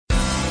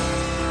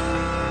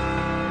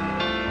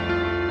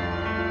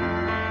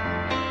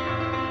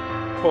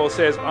Paul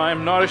says, "I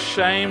am not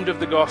ashamed of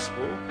the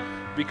gospel,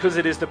 because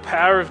it is the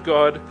power of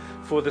God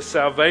for the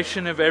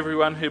salvation of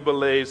everyone who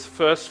believes,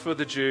 first for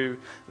the Jew,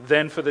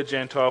 then for the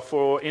Gentile.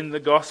 For in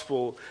the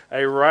gospel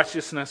a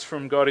righteousness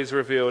from God is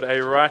revealed,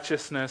 a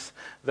righteousness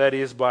that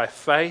is by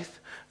faith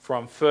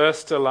from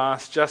first to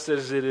last, just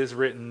as it is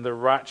written, the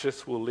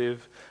righteous will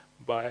live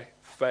by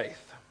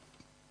faith."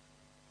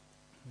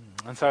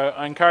 And so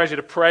I encourage you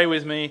to pray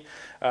with me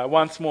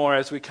once more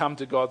as we come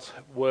to God's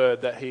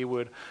word, that he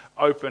would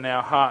open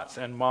our hearts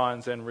and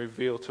minds and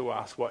reveal to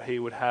us what he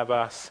would have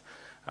us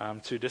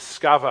to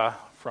discover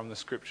from the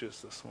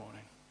scriptures this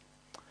morning.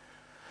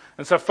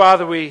 And so,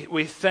 Father,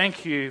 we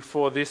thank you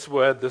for this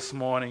word this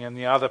morning and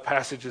the other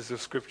passages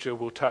of scripture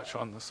we'll touch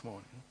on this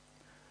morning.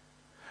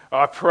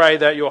 I pray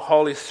that your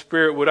Holy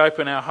Spirit would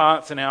open our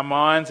hearts and our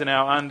minds and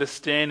our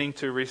understanding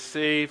to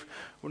receive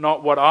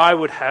not what I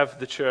would have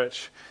the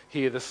church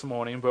hear this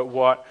morning, but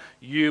what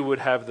you would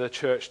have the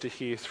church to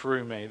hear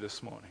through me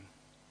this morning.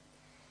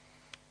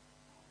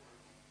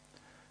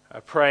 I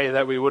pray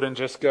that we wouldn't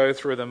just go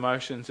through the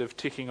motions of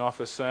ticking off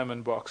a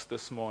sermon box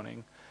this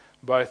morning,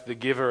 both the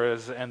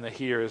givers and the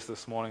hearers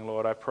this morning,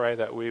 Lord. I pray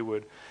that we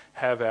would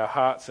have our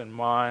hearts and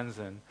minds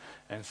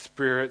and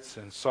spirits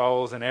and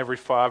souls and every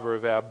fibre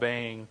of our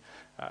being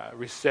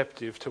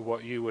receptive to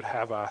what you would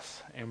have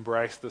us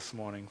embrace this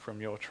morning from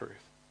your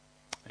truth.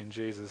 In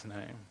Jesus'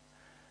 name,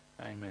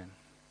 amen.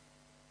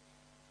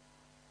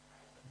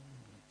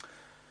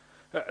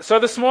 So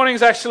this morning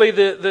is actually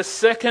the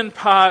second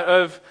part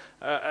of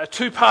a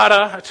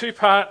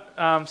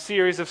two-part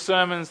series of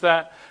sermons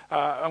that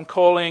I'm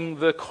calling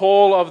The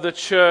Call of the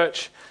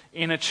Church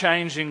in a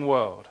Changing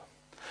World.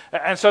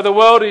 And so the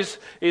world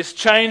is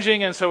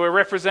changing, and so we're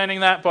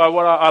representing that by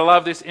what I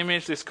love this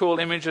image, this cool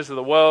image of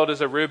the world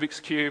as a Rubik's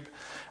Cube.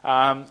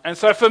 And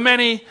so for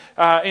many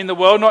in the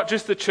world, not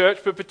just the church,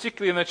 but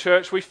particularly in the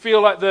church, we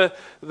feel like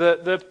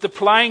the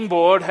playing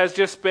board has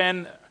just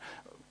been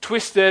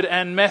twisted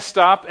and messed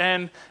up,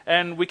 and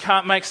we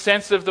can't make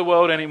sense of the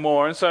world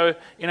anymore. And so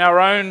in our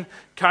own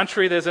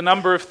country, there's a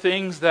number of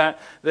things that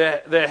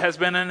there has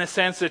been, in a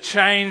sense, a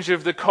change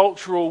of the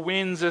cultural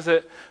winds as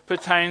it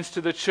pertains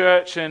to the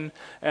church, and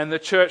the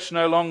church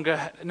no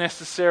longer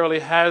necessarily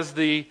has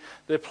the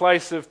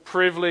place of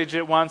privilege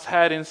it once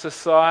had in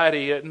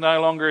society. It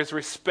no longer is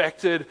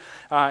respected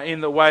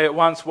in the way it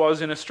once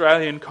was in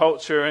Australian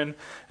culture,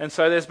 and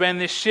so there's been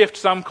this shift.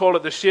 Some call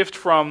it the shift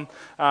from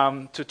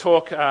to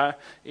talk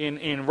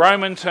in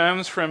Roman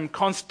terms, from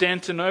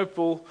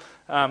Constantinople.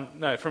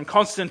 From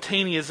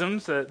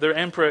Constantinism, the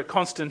Emperor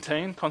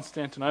Constantine.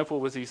 Constantinople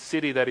was his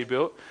city that he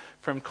built.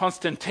 From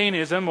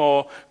Constantinism,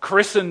 or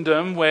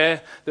Christendom,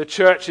 where the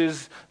church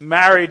is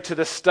married to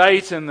the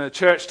state and the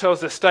church tells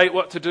the state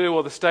what to do,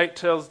 or the state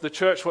tells the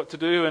church what to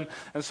do.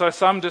 And so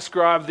some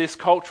describe this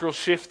cultural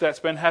shift that's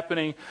been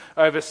happening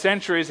over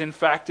centuries, in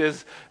fact,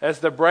 as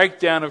the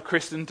breakdown of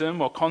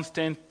Christendom, or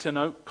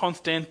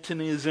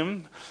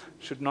Constantinism.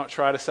 Should not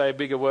try to say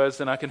bigger words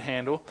than I can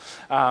handle.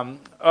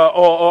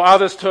 Or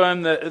others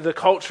term the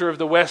culture of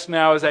the West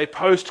now as a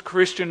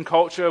post-Christian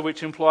culture,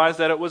 which implies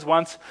that it was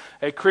once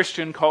a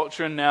Christian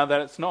culture and now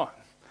that it's not.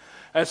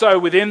 And so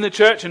within the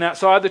church and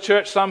outside the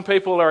church, some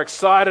people are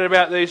excited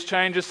about these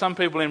changes, some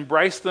people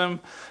embrace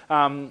them,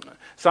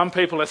 some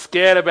people are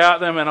scared about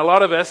them, and a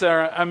lot of us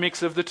are a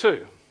mix of the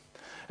two.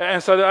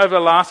 And so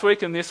over last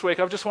week and this week,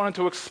 I've just wanted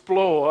to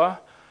explore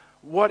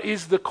what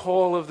is the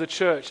call of the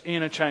church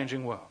in a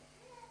changing world.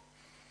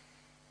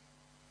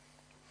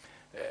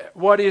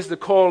 What is the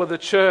call of the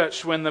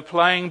church when the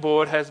playing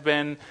board has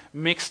been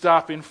mixed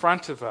up in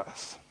front of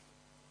us?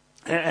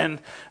 And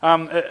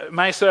it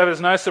may serve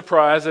as no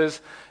surprise as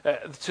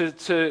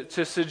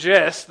to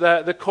suggest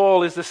that the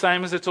call is the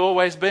same as it's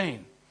always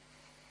been.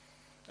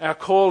 Our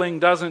calling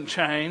doesn't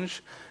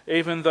change,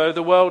 even though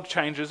the world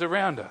changes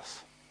around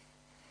us.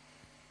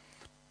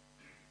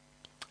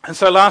 And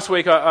so last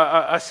week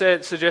I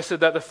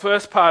suggested that the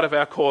first part of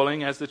our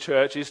calling as the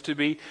church is to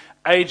be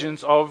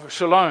agents of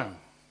shalom.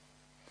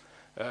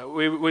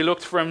 We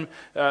looked from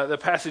the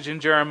passage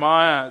in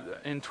Jeremiah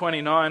in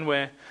 29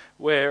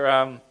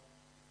 where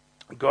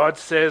God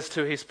says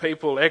to his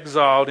people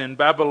exiled in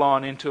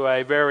Babylon into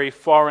a very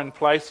foreign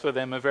place for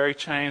them, a very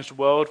changed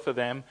world for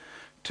them,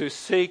 to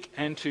seek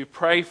and to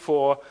pray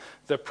for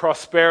the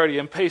prosperity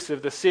and peace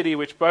of the city,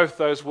 which both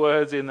those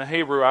words in the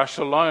Hebrew are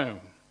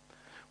shalom,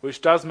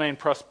 which does mean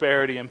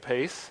prosperity and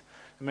peace.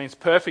 It means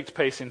perfect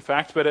peace, in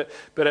fact, but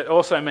it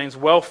also means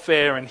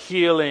welfare and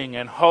healing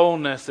and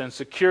wholeness and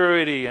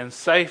security and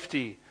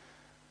safety.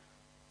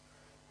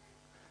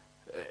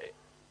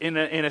 In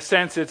a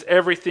sense, it's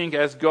everything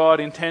as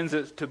God intends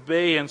it to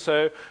be, and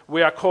so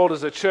we are called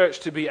as a church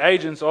to be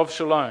agents of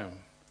shalom,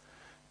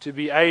 to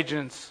be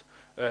agents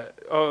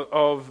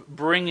of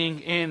bringing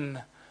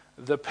in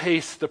the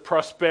peace, the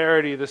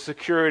prosperity, the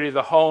security,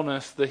 the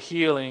wholeness, the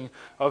healing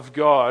of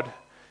God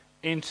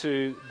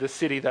into the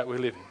city that we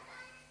live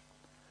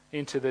in,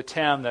 into the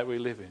town that we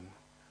live in.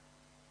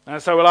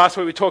 And so last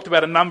week we talked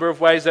about a number of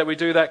ways that we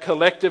do that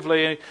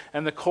collectively,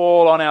 and the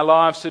call on our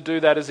lives to do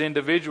that as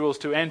individuals,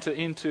 to enter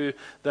into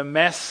the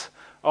mess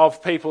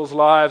of people's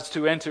lives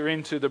to enter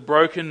into the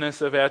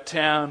brokenness of our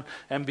town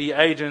and be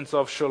agents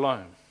of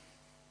shalom.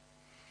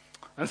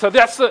 And so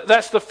that's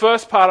the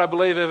first part, I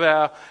believe, of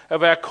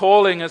our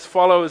calling as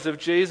followers of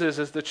Jesus,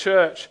 as the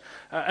church.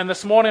 And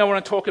this morning I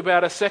want to talk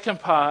about a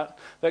second part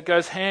that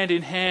goes hand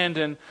in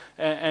hand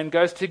and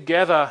goes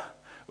together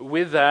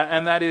with that,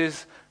 and that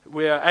is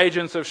we are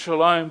agents of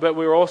shalom, but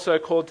we're also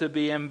called to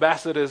be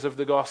ambassadors of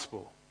the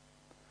gospel.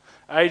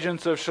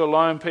 Agents of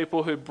shalom,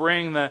 people who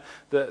bring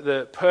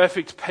the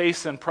perfect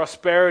peace and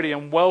prosperity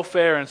and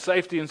welfare and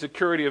safety and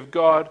security of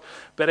God,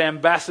 but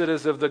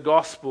ambassadors of the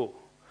gospel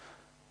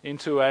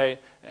into a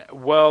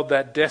world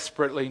that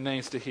desperately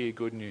needs to hear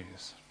good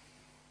news.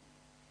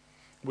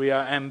 We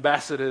are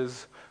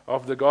ambassadors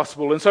of the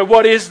gospel. And so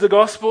what is the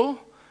gospel?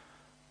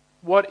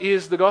 What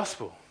is the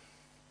gospel?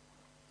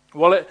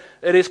 Well,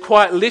 it is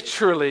quite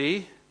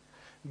literally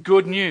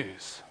good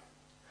news.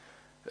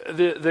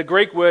 The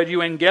Greek word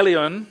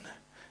euangelion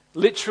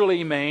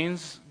literally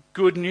means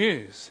good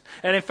news.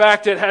 And in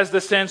fact, it has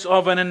the sense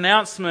of an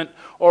announcement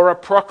or a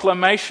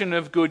proclamation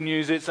of good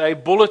news. It's a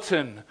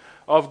bulletin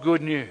of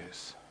good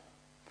news.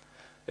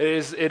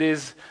 It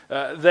is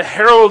the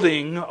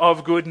heralding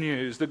of good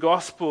news. The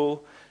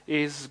gospel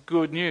is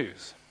good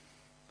news.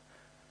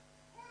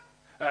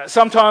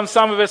 Sometimes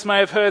some of us may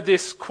have heard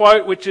this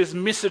quote, which is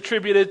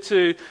misattributed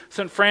to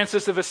St.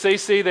 Francis of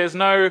Assisi. There's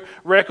no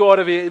record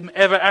of him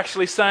ever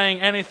actually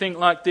saying anything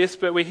like this,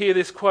 but we hear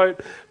this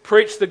quote,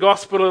 "Preach the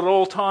gospel at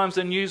all times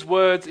and use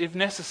words if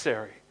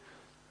necessary."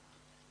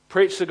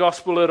 Preach the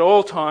gospel at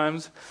all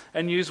times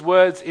and use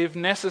words if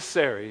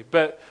necessary.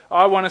 But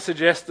I want to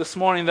suggest this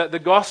morning that the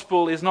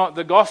gospel is not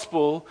the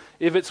gospel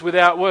if it's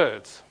without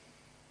words.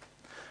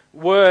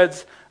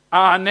 Words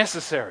are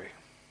necessary.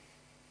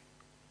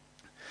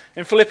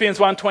 In Philippians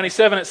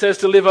 1:27 it says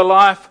to live a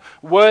life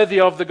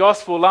worthy of the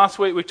gospel. Last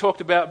week we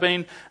talked about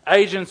being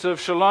agents of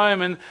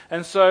shalom,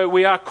 and so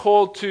we are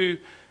called to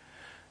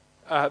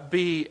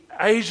be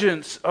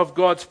agents of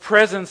God's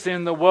presence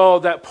in the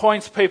world that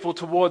points people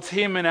towards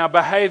Him, and our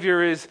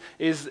behavior is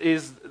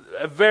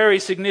a very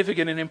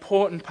significant and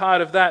important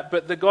part of that.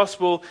 But the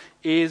gospel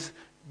is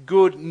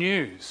good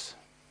news.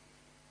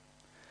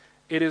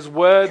 It is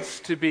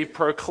words to be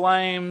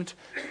proclaimed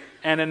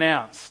and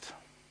announced.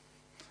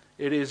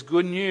 It is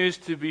good news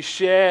to be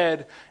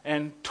shared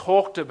and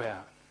talked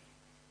about.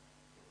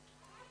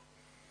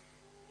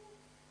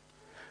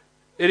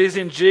 It is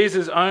in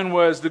Jesus' own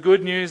words, the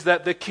good news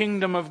that the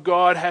kingdom of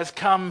God has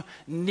come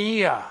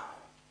near.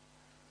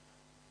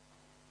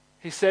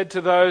 He said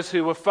to those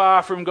who were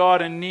far from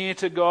God and near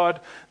to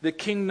God, the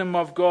kingdom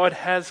of God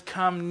has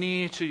come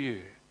near to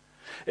you.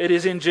 It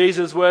is in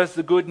Jesus' words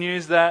the good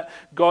news that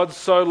God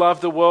so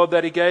loved the world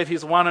that He gave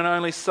His one and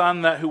only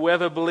Son, that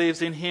whoever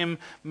believes in Him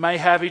may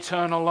have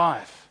eternal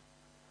life.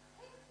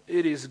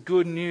 It is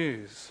good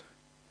news.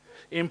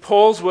 In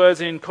Paul's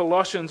words in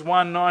Colossians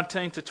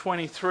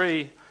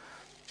 1:19-23,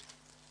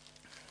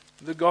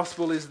 the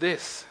gospel is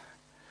this.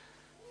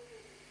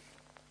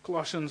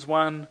 Colossians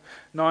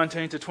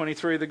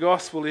 1:19-23, the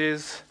gospel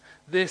is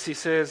this, he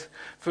says,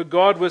 "For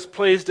God was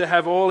pleased to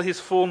have all His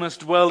fullness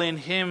dwell in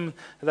Him,"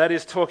 that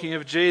is talking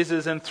of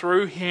Jesus, "and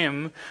through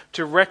Him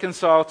to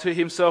reconcile to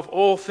Himself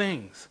all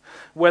things,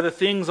 whether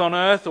things on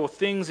earth or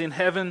things in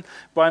heaven,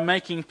 by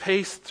making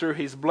peace through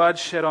His blood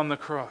shed on the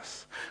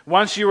cross.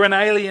 Once you were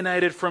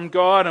alienated from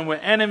God and were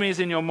enemies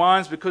in your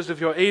minds because of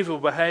your evil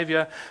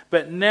behavior,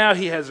 but now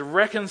He has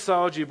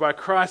reconciled you by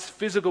Christ's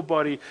physical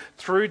body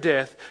through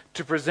death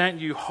to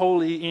present you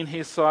holy in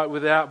His sight,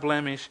 without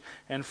blemish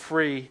and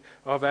free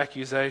of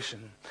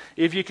accusation.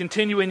 If you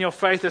continue in your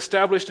faith,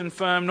 established and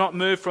firm, not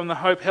moved from the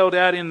hope held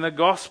out in the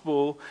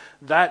gospel,"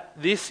 that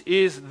this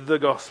is the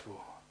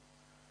gospel.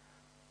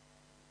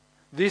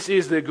 This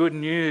is the good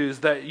news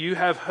that you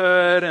have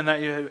heard and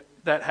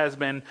that has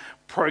been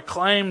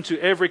proclaimed to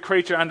every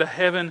creature under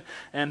heaven,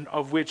 and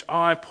of which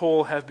I,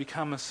 Paul, have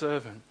become a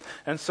servant.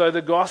 And so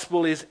the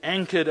gospel is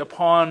anchored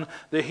upon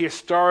the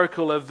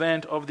historical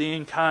event of the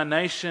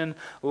incarnation,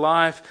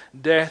 life,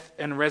 death,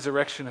 and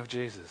resurrection of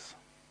Jesus.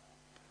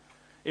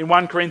 In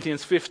 1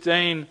 Corinthians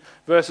 15,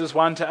 verses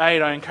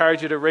 1-8, I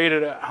encourage you to read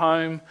it at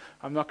home.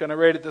 I'm not going to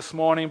read it this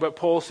morning, but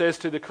Paul says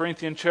to the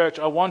Corinthian church,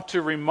 "I want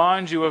to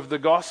remind you of the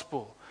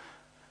gospel."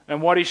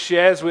 And what he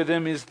shares with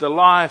them is the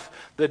life,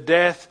 the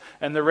death,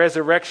 and the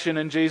resurrection,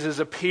 and Jesus'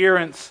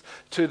 appearance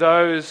to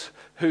those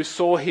who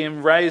saw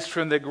Him raised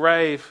from the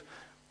grave.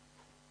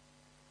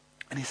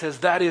 And he says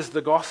that is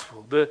the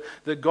gospel.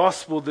 The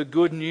gospel, the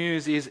good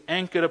news, is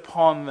anchored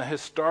upon the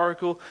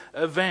historical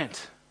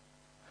event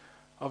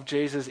of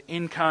Jesus'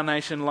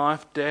 incarnation,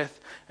 life, death,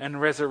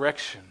 and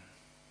resurrection.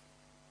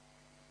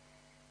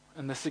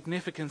 And the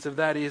significance of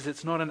that is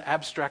it's not an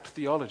abstract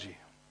theology.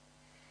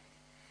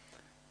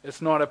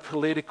 It's not a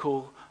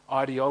political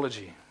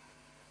ideology.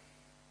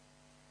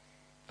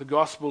 The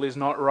gospel is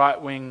not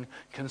right-wing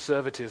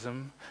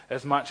conservatism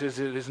as much as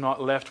it is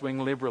not left-wing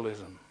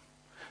liberalism.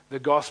 The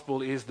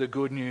gospel is the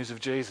good news of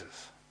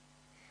Jesus.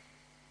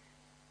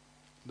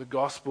 The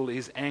gospel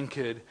is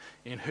anchored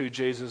in who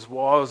Jesus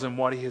was and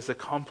what he has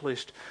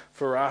accomplished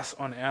for us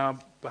on our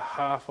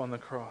behalf on the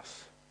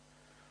cross.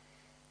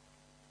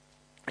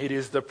 It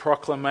is the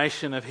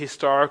proclamation of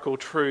historical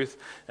truth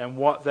and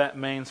what that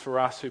means for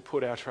us who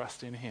put our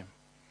trust in him.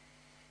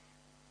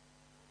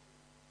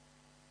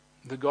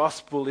 The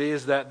gospel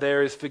is that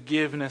there is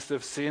forgiveness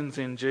of sins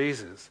in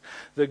Jesus.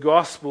 The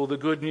gospel, the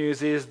good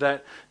news is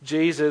that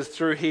Jesus,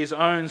 through his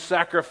own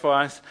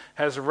sacrifice,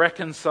 has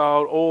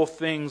reconciled all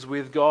things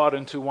with God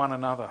and to one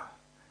another.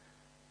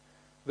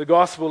 The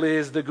gospel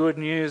is the good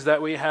news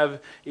that we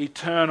have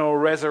eternal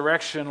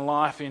resurrection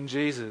life in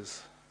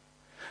Jesus.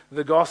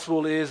 The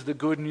gospel is the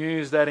good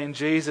news that in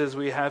Jesus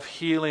we have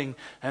healing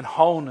and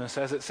wholeness,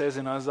 as it says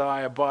in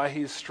Isaiah, by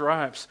his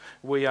stripes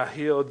we are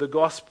healed. The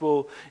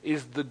gospel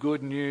is the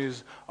good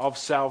news of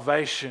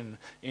salvation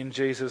in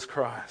Jesus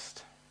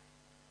Christ.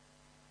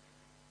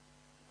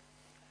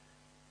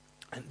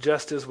 And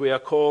just as we are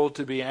called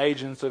to be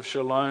agents of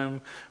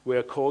shalom, we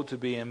are called to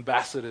be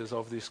ambassadors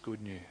of this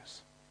good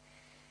news.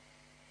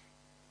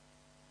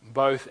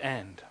 Both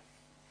and.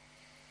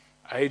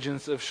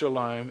 Agents of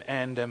shalom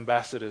and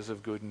ambassadors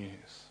of good news.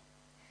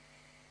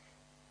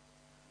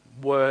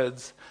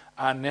 Words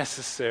are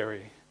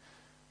necessary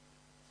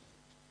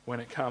when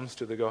it comes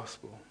to the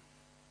gospel.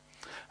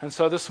 And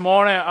so this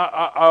morning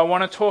I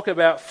want to talk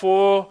about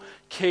 4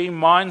 key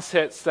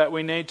mindsets that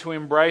we need to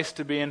embrace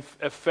to be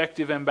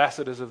effective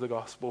ambassadors of the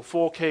gospel.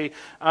 4 key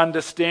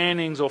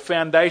understandings or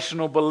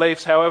foundational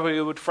beliefs, however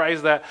you would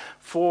phrase that.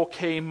 4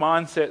 key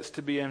mindsets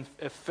to be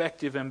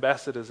effective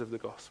ambassadors of the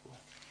gospel.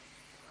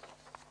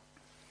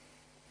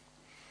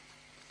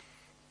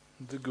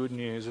 The good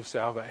news of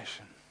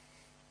salvation.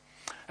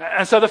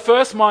 And so the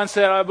first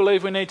mindset I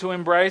believe we need to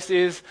embrace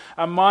is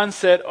a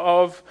mindset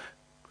of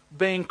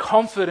being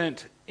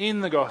confident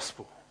in the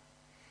gospel.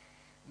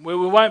 We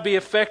won't be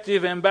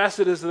effective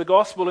ambassadors of the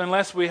gospel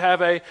unless we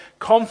have a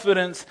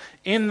confidence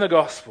in the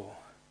gospel.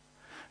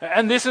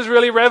 And this is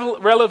really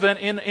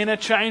relevant in a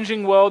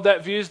changing world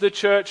that views the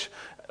church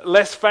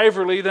less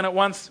favorably than it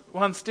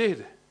once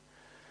did.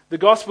 The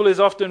gospel is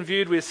often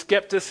viewed with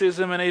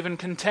skepticism and even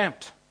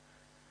contempt.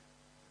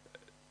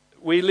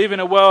 We live in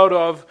a world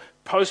of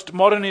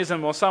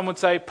postmodernism, or some would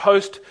say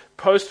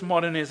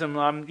postmodernism.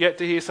 I'm yet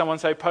to hear someone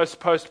say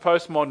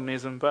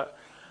postmodernism, but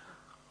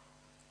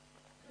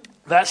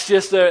that's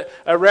just a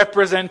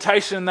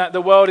representation that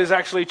the world is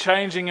actually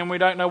changing and we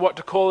don't know what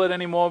to call it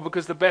anymore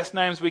because the best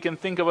names we can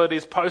think of it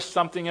is post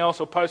something else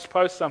or post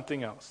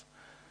something else.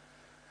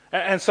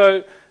 And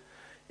so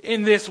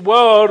in this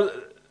world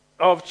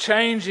of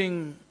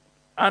changing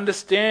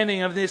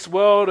understanding of this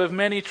world of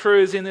many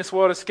truths, in this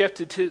world of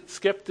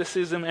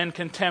skepticism and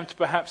contempt,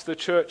 perhaps the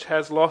church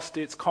has lost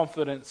its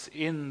confidence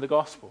in the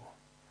gospel.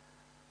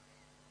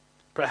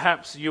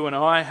 Perhaps you and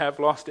I have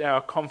lost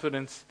our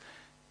confidence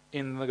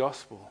in the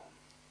gospel.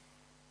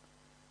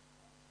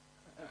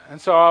 And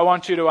so I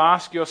want you to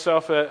ask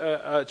yourself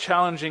a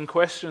challenging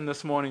question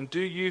this morning. Do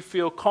you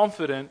feel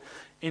confident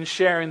in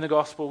sharing the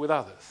gospel with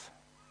others?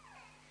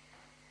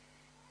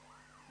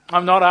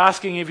 I'm not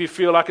asking if you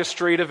feel like a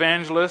street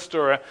evangelist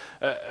or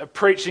a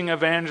preaching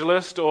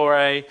evangelist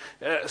or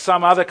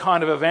some other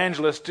kind of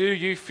evangelist. Do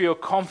you feel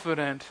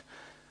confident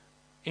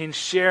in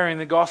sharing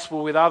the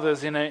gospel with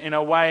others in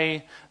a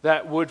way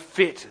that would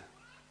fit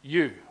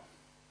you?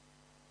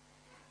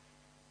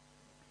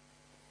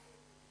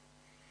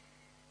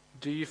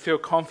 Do you feel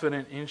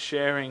confident in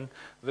sharing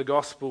the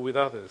gospel with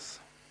others?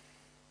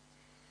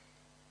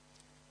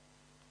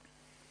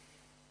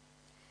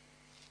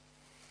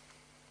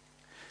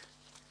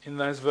 In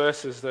those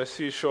verses, those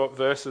few short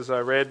verses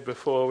I read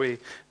before we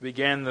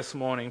began this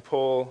morning,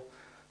 Paul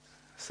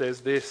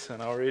says this,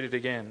 and I'll read it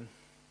again.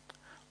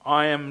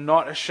 I am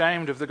not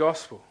ashamed of the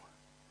gospel,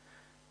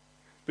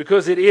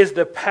 because it is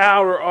the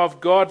power of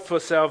God for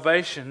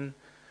salvation,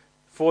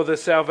 for the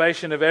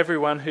salvation of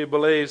everyone who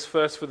believes,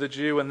 first for the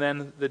Jew and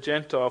then the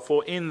Gentile.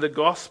 For in the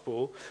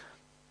gospel,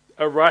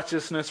 a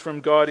righteousness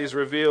from God is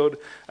revealed,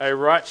 a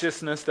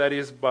righteousness that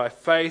is by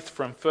faith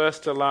from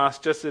first to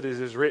last, just as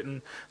it is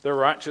written, the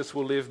righteous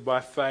will live by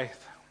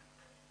faith.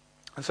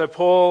 And so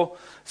Paul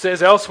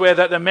says elsewhere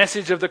that the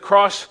message of the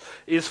cross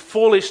is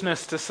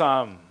foolishness to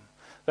some.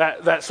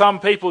 That some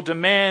people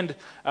demand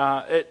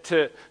it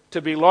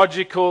to be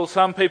logical,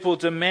 some people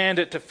demand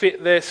it to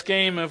fit their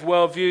scheme of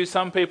worldview,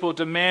 some people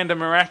demand a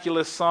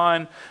miraculous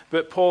sign,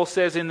 but Paul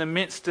says in the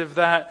midst of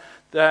that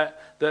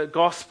the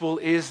gospel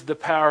is the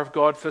power of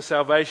God for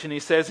salvation. He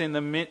says in the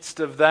midst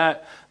of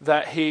that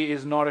he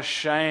is not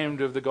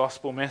ashamed of the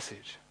gospel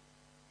message.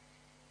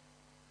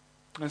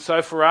 And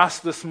so for us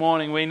this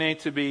morning, we need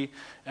to be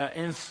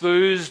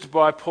enthused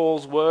by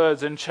Paul's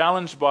words and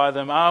challenged by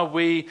them. Are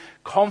we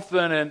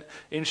confident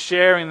in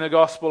sharing the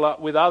gospel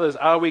with others?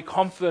 Are we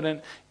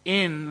confident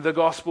in the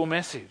gospel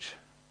message?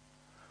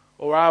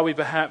 Or are we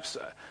perhaps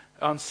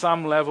on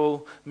some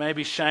level,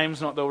 maybe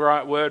shame's not the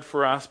right word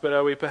for us, but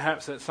are we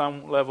perhaps at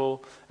some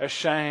level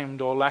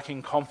ashamed or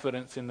lacking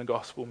confidence in the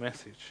gospel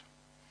message?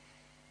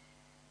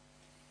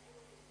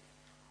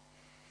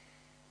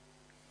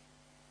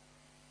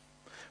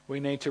 We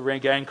need to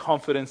regain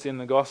confidence in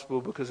the gospel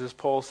because, as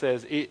Paul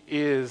says, it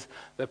is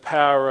the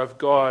power of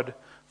God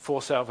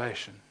for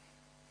salvation.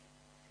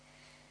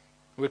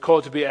 We're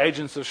called to be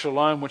agents of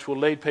shalom, which will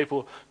lead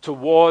people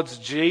towards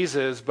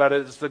Jesus, but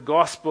it's the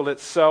gospel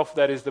itself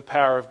that is the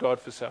power of God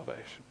for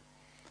salvation.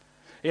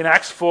 In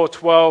Acts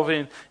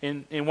 4:12,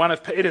 in one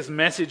of Peter's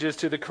messages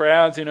to the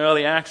crowds in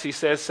early Acts, he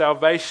says,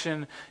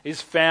 salvation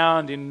is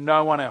found in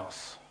no one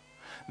else.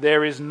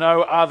 There is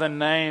no other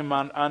name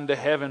under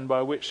heaven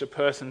by which a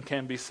person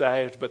can be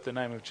saved but the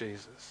name of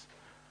Jesus.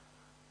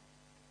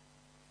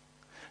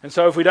 And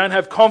so if we don't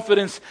have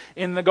confidence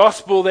in the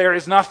gospel, there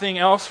is nothing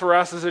else for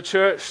us as a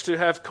church to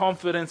have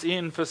confidence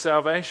in for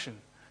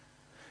salvation.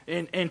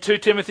 In 2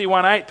 Timothy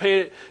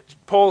 1:8,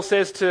 Paul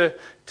says to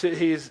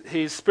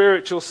his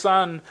spiritual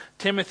son,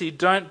 Timothy,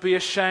 don't be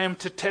ashamed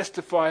to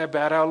testify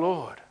about our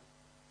Lord.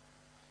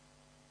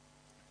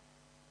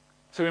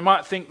 So we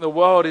might think the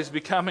world is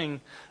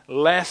becoming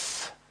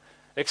less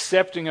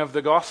accepting of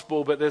the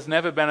gospel, but there's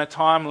never been a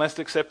time less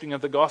accepting of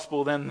the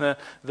gospel than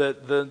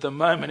the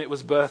moment it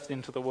was birthed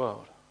into the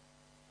world.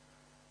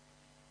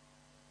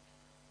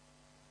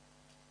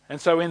 And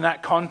so in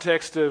that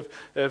context of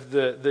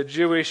the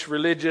Jewish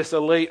religious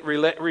elite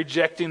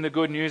rejecting the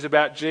good news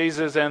about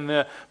Jesus and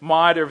the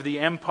might of the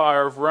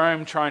empire of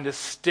Rome trying to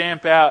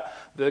stamp out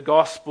the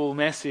gospel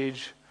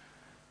message,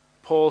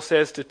 Paul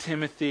says to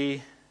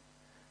Timothy,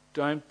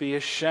 don't be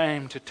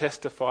ashamed to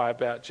testify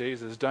about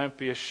Jesus. Don't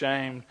be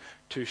ashamed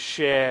to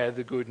share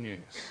the good news.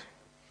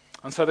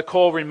 And so the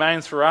call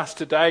remains for us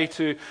today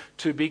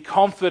to be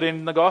confident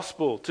in the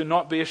gospel, to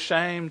not be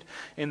ashamed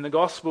in the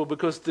gospel,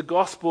 because the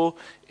gospel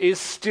is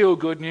still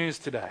good news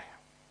today.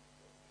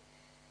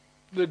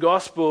 The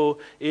gospel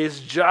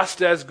is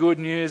just as good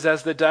news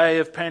as the day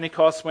of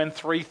Pentecost when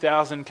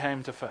 3,000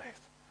 came to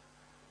faith.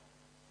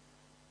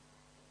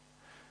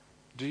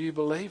 Do you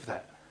believe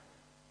that?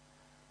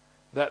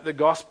 That the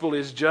gospel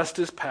is just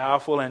as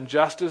powerful and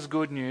just as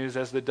good news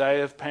as the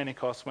day of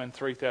Pentecost when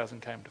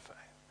 3,000 came to faith.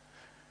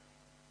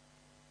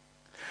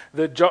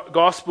 The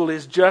gospel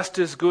is just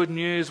as good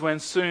news when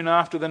soon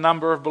after the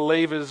number of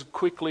believers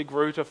quickly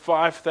grew to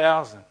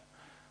 5,000.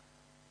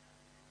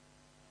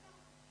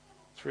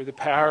 Through the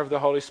power of the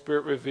Holy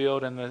Spirit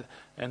revealed and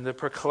the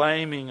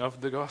proclaiming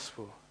of the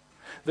gospel.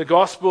 The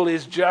gospel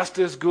is just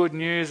as good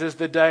news as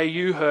the day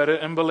you heard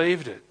it and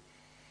believed it.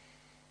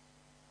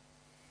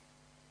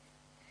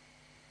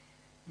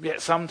 Yet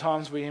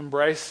sometimes we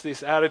embrace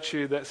this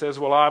attitude that says,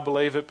 well, I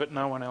believe it, but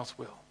no one else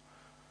will.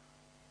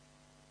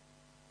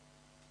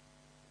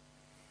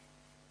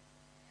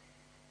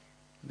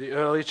 The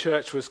early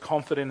church was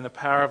confident in the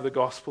power of the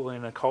gospel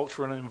in a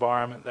cultural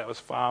environment that was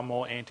far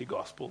more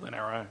anti-gospel than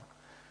our own.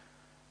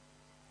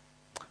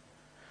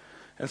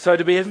 And so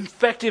to be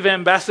effective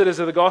ambassadors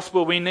of the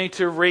gospel, we need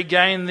to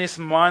regain this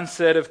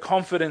mindset of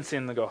confidence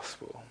in the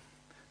gospel.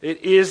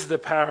 It is the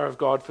power of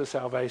God for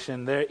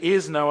salvation. There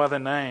is no other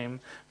name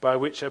by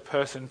which a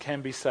person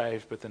can be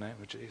saved but the name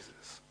of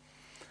Jesus.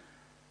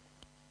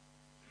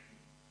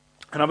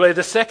 And I believe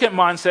the second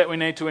mindset we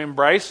need to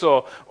embrace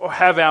or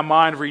have our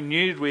mind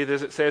renewed with,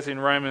 as it says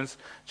in Romans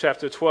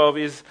chapter 12,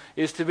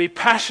 is to be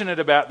passionate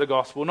about the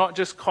gospel. Not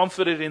just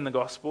confident in the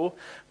gospel,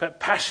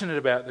 but passionate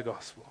about the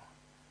gospel.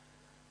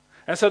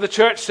 And so the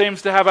church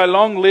seems to have a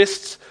long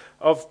list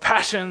of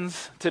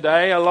passions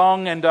today, a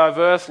long and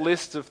diverse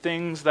list of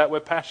things that we're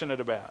passionate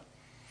about.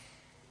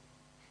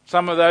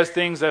 Some of those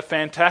things are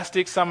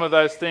fantastic, some of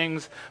those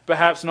things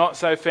perhaps not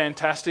so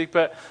fantastic,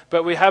 but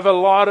we have a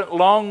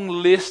long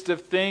list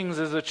of things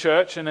as a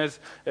church and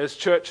as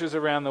churches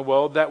around the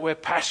world that we're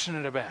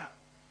passionate about.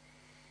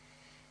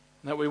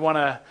 That we want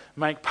to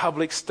make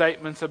public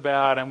statements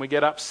about and we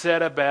get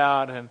upset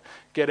about and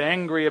get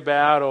angry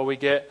about, or we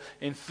get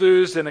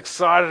enthused and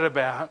excited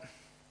about.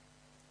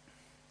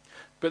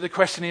 But the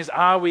question is,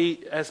 are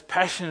we as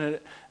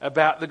passionate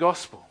about the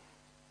gospel?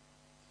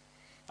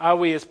 Are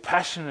we as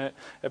passionate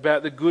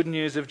about the good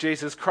news of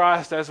Jesus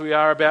Christ as we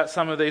are about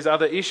some of these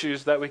other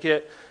issues that we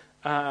get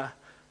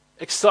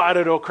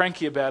excited or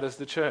cranky about as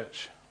the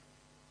church?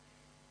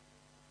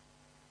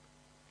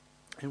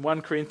 In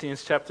 1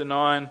 Corinthians chapter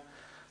 9,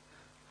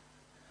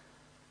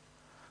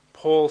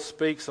 Paul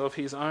speaks of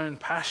his own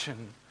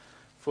passion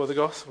for the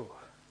gospel.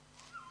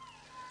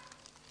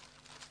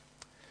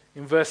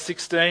 In verse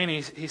 16,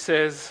 he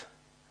says,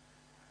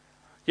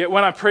 "Yet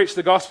when I preach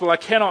the gospel, I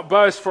cannot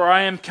boast, for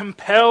I am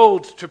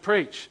compelled to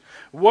preach.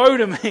 Woe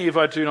to me if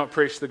I do not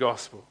preach the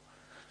gospel."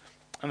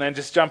 And then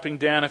just jumping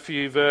down a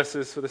few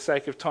verses for the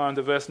sake of time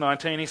to verse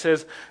 19, he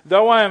says,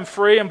 "Though I am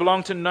free and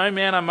belong to no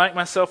man, I make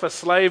myself a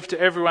slave to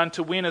everyone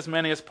to win as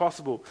many as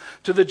possible.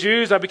 To the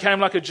Jews I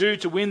became like a Jew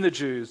to win the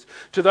Jews.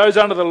 To those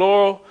under the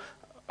law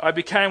I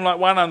became like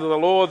one under the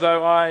law,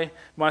 though I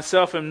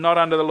myself am not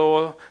under the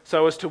law,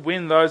 so as to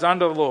win those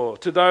under the law.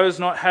 To those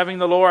not having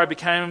the law I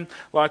became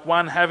like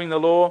one having the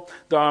law,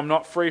 though I am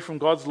not free from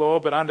God's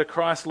law, but under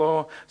Christ's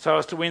law, so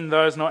as to win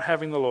those not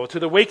having the law. To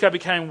the weak I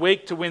became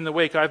weak to win the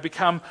weak. I have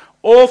become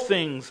all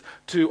things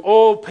to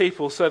all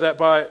people, so that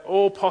by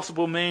all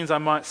possible means I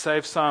might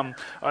save some.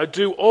 I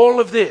do all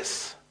of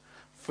this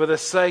for for the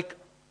sake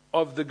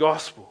of the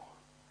gospel,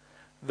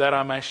 that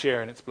I may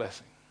share in its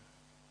blessing.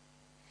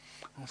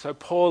 And so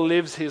Paul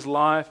lives his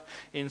life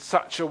in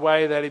such a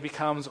way that he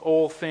becomes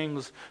all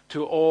things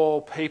to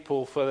all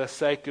people for the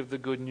sake of the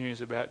good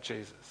news about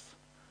Jesus,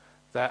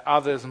 that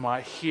others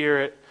might hear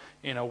it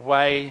in a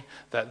way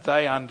that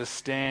they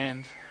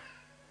understand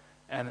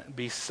and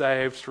be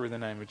saved through the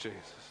name of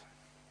Jesus.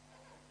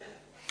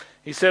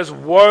 He says,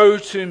 woe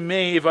to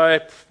me if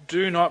I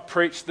do not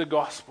preach the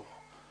gospel.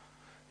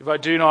 If I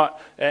do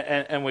not,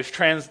 and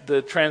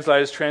the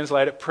translators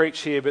translate it preach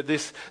here, but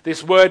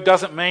this word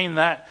doesn't mean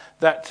that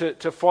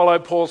to follow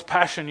Paul's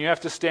passion you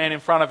have to stand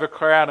in front of a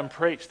crowd and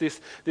preach.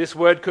 This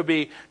word could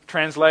be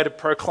translated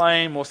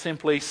proclaim or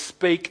simply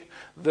speak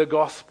the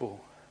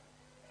gospel.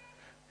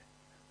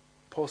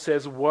 Paul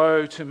says,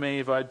 woe to me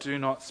if I do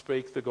not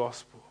speak the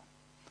gospel.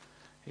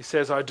 He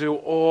says, I do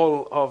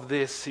all of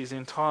this. His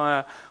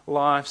entire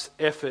life's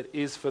effort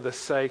is for the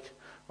sake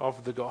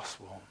of the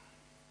gospel.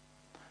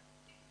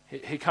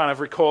 He kind of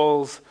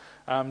recalls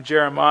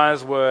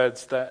Jeremiah's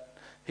words that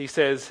he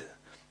says,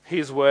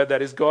 his word,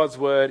 that is God's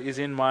word, is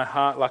in my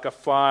heart like a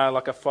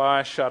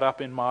fire shut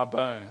up in my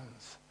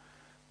bones.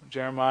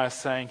 Jeremiah is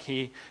saying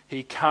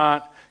he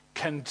can't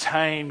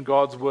contain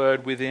God's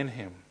word within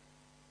him.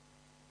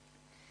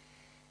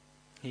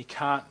 He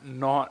can't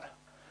not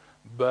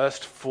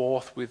burst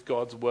forth with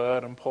God's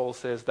word, and Paul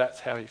says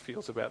that's how he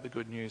feels about the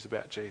good news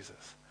about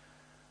Jesus.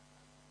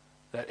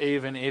 That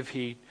even if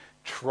he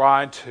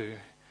tried to,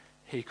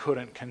 he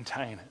couldn't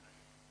contain it.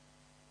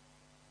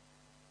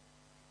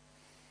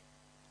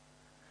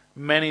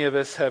 Many of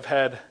us have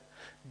had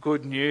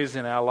good news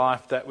in our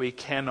life that we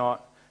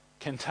cannot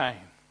contain.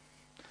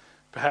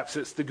 Perhaps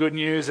it's the good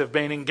news of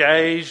being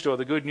engaged, or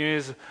the good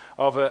news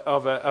of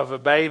a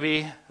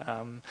baby.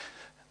 I'm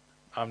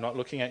not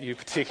looking at you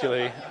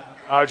particularly.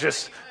 I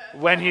was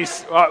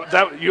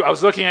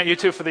looking at you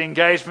two for the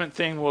engagement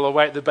thing. We'll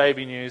await the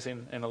baby news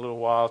in a little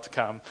while to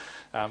come.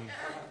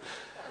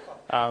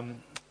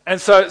 And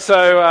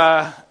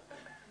so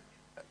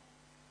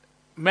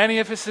many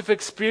of us have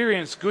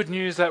experienced good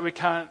news that we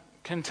can't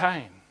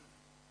contain,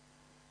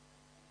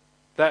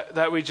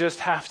 that we just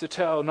have to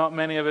tell. Not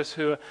many of us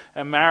who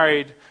are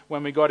married,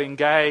 when we got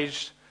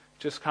engaged,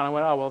 just kind of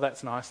went, oh, well,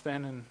 that's nice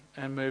then,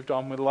 and moved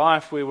on with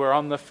life. We were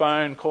on the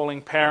phone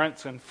calling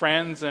parents and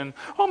friends and,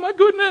 oh my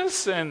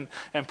goodness, and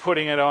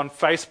putting it on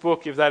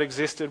Facebook if that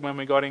existed when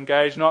we got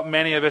engaged. Not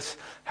many of us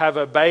have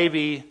a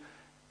baby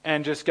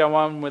and just go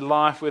on with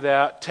life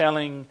without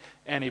telling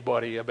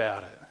anybody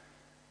about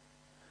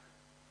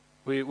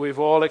it. We've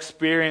all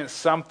experienced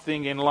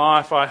something in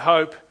life, I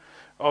hope,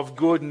 of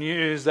good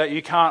news that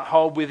you can't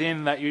hold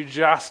within, that you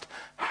just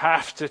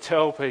have to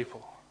tell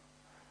people.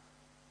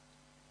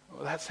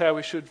 Well, that's how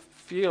we should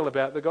feel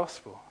about the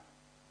gospel.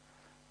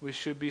 We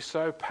should be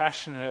so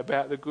passionate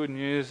about the good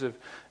news of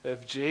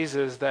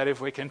Jesus that if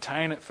we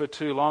contain it for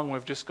too long,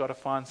 we've just got to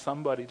find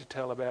somebody to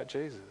tell about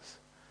Jesus.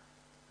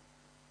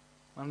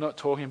 I'm not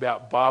talking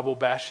about Bible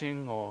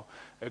bashing or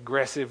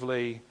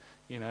aggressively,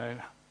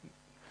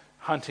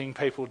 hunting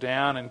people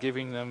down and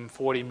giving them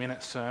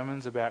 40-minute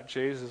sermons about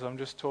Jesus. I'm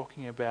just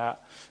talking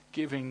about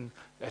giving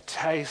a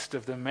taste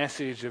of the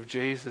message of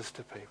Jesus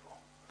to people.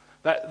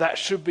 That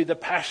should be the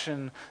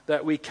passion,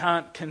 that we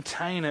can't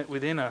contain it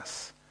within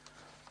us.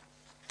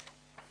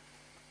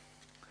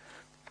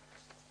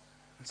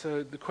 And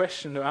so the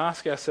question to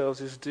ask ourselves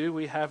is, do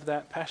we have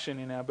that passion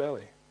in our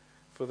belly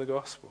for the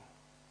gospel?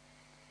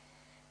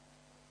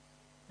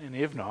 And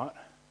if not,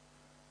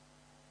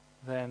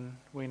 then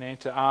we need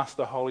to ask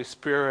the Holy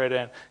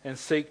Spirit and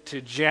seek to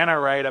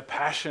generate a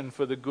passion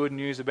for the good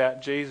news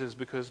about Jesus,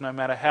 because no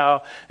matter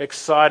how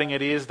exciting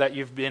it is that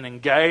you've been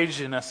engaged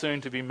and are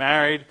soon to be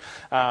married,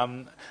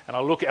 and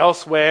I look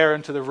elsewhere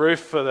into the roof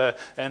for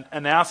an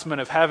announcement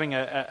of having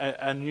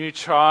a new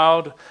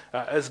child,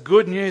 as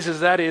good news as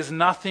that is,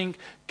 nothing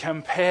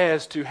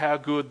compares to how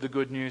good the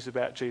good news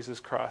about Jesus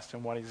Christ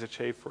and what He's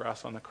achieved for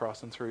us on the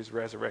cross and through His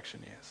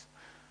resurrection is.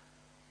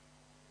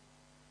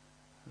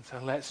 And so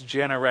let's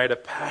generate a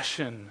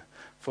passion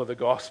for the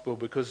gospel,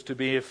 because to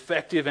be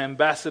effective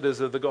ambassadors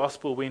of the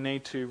gospel, we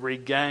need to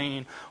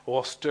regain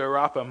or stir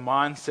up a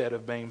mindset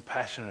of being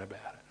passionate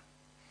about it.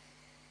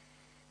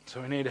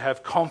 So we need to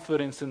have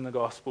confidence in the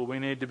gospel. We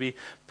need to be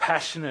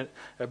passionate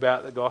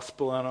about the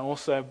gospel. And I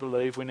also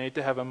believe we need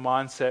to have a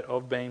mindset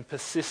of being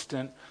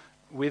persistent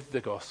with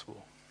the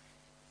gospel.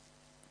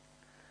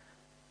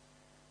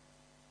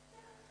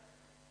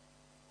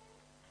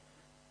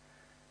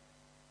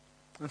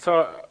 And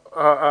so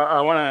I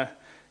want to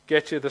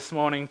get you this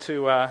morning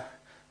to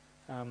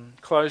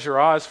close your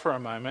eyes for a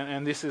moment.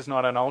 And this is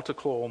not an altar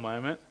call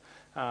moment.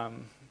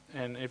 And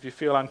if you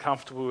feel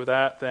uncomfortable with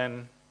that,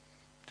 then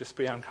just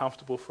be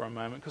uncomfortable for a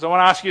moment. Because I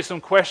want to ask you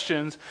some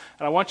questions,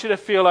 and I want you to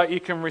feel like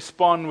you can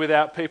respond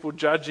without people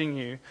judging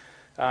you.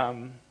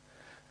 But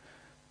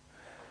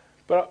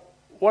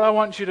what I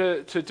want you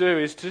to do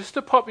is just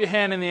to pop your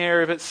hand in the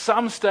air if at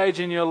some stage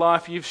in your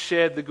life you've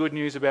shared the good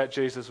news about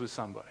Jesus with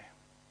somebody.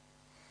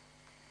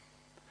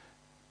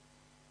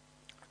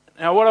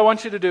 Now what I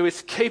want you to do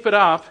is keep it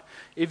up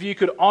if you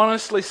could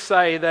honestly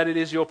say that it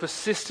is your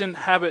persistent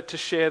habit to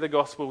share the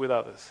gospel with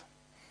others?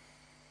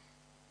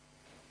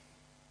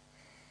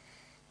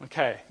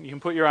 Okay, you can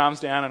put your arms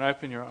down and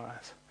open your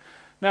eyes.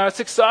 Now, it's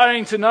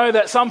exciting to know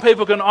that some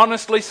people can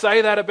honestly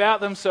say that about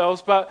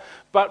themselves, but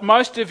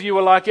most of you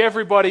are like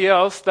everybody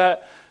else,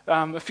 that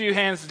a few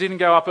hands didn't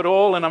go up at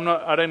all, and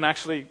I didn't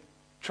actually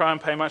try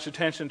and pay much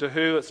attention to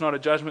who. It's not a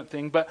judgment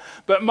thing, but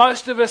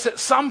most of us at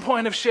some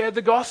point have shared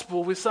the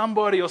gospel with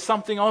somebody or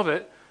something of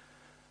it,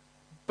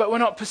 but we're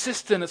not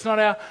persistent. It's not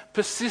our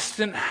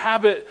persistent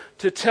habit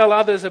to tell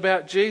others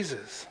about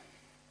Jesus.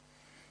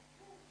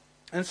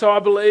 And so I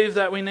believe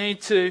that we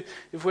need to,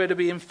 if we're to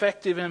be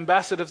effective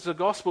ambassadors of the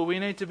gospel, we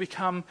need to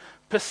become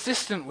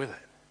persistent with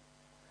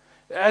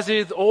it. As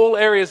with all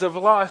areas of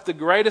life, the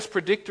greatest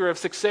predictor of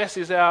success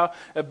is our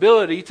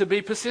ability to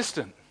be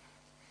persistent.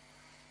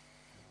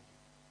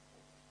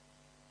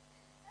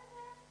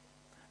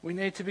 We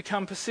need to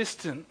become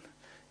persistent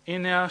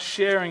in our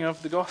sharing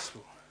of the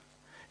gospel.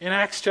 In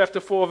Acts chapter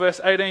 4, verse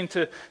 18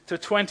 to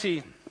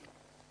 20,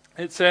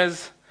 it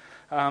says,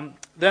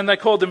 then they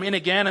called them in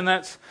again, and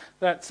that's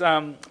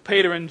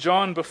Peter and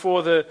John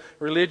before the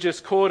religious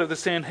court of the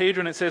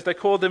Sanhedrin. It says they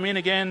called them in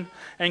again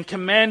and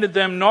commanded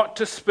them not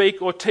to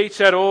speak or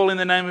teach at all in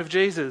the name of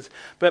Jesus.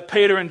 But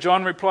Peter and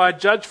John replied,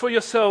 "Judge for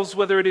yourselves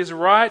whether it is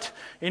right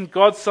in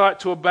God's sight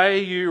to obey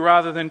you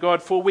rather than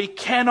God, for we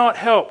cannot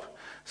help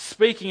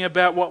speaking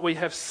about what we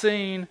have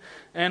seen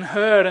and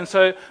heard." And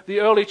so the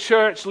early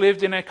church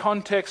lived in a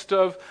context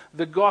of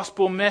the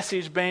gospel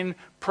message being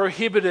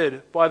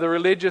prohibited by the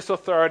religious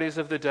authorities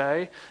of the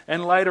day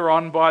and later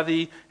on by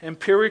the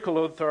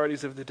empirical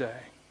authorities of the day.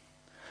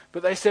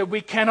 But they said,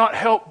 we cannot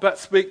help but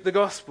speak the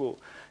gospel.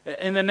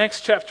 In the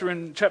next chapter,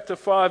 in chapter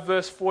 5,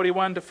 verse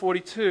 41 to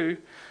 42,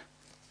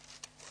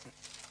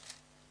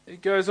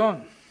 it goes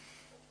on.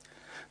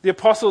 The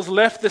apostles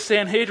left the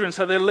Sanhedrin,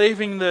 so they're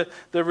leaving the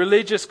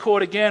religious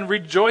court again,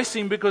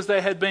 rejoicing because they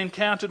had been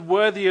counted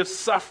worthy of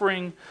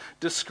suffering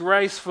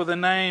disgrace for the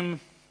name,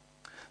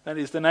 that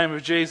is, the name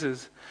of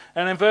Jesus.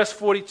 And in verse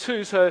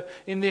 42, so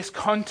in this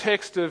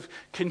context of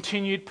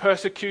continued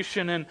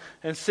persecution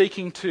and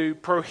seeking to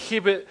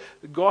prohibit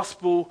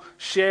gospel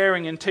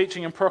sharing and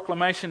teaching and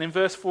proclamation, in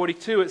verse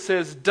 42 it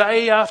says,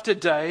 day after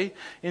day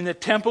in the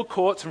temple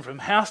courts and from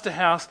house to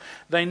house,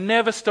 they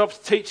never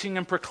stopped teaching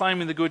and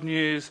proclaiming the good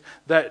news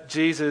that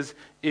Jesus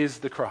is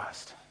the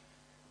Christ.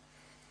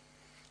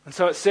 And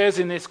so it says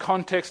in this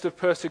context of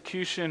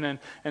persecution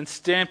and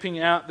stamping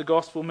out the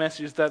gospel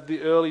message that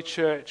the early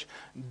church,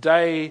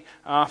 day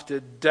after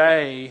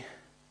day,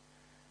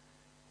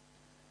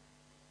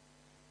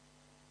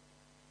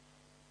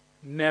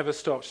 never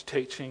stopped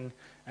teaching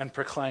and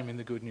proclaiming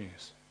the good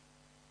news.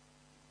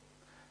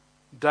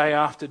 Day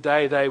after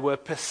day, they were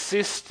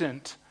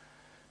persistent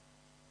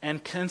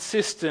and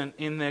consistent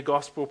in their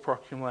gospel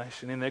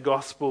proclamation, in their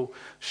gospel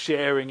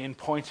sharing, in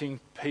pointing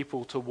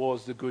people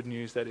towards the good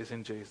news that is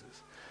in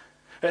Jesus.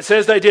 It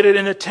says they did it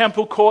in the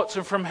temple courts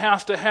and from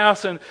house to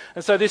house. And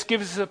so this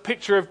gives us a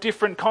picture of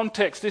different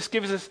contexts. This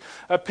gives us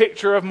a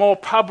picture of more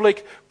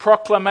public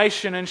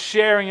proclamation and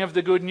sharing of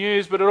the good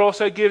news. But it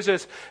also gives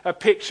us a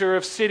picture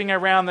of sitting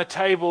around the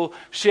table,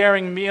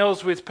 sharing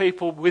meals with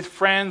people, with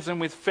friends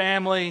and with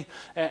family,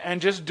 and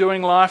just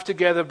doing life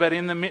together. But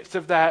in the midst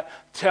of that,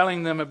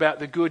 telling them about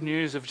the good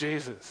news of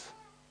Jesus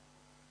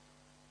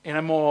in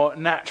a more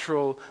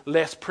natural,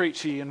 less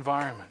preachy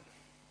environment.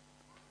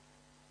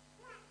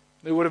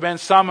 There would have been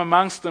some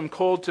amongst them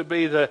called to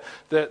be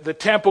the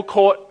temple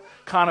court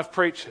kind of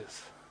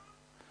preachers.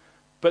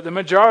 But the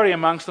majority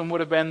amongst them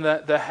would have been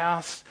the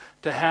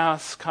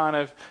house-to-house kind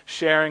of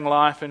sharing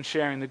life and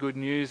sharing the good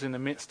news in the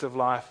midst of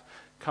life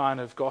kind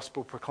of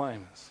gospel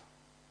proclaimers.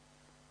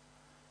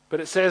 But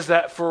it says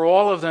that for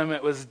all of them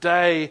it was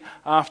day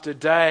after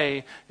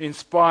day, in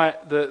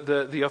spite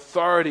the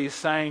authorities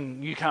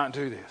saying, you can't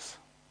do this.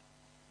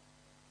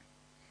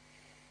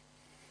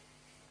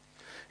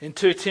 In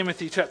 2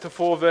 Timothy chapter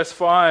 4, verse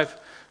 5,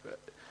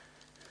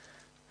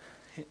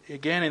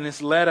 again in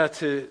this letter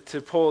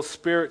to Paul's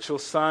spiritual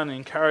son,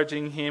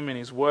 encouraging him in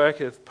his work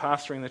of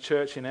pastoring the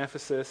church in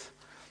Ephesus,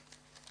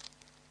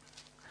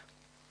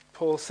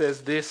 Paul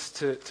says this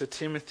to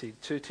Timothy,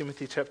 2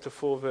 Timothy chapter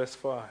 4, verse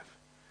 5.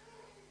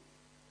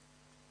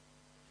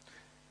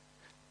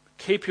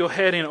 Keep your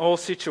head in all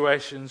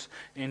situations,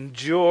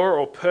 endure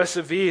or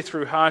persevere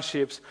through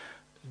hardships,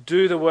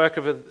 do the work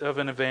of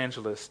an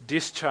evangelist,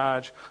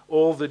 discharge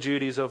all the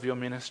duties of your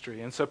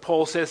ministry. And so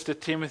Paul says to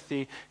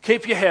Timothy,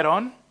 keep your head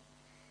on,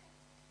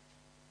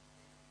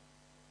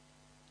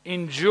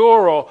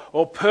 endure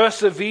or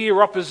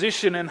persevere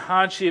opposition and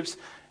hardships,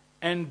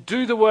 and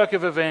do the work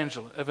of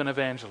an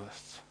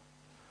evangelist.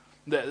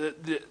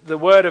 The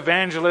word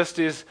evangelist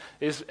is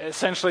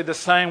essentially the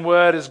same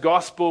word as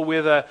gospel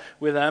with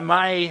a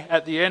may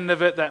at the end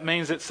of it. That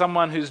means it's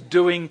someone who's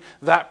doing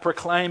that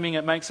proclaiming.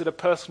 It makes it a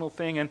personal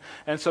thing.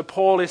 And so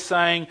Paul is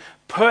saying,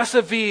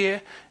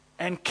 persevere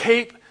and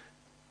keep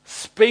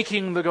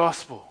speaking the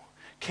gospel.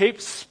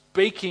 Keep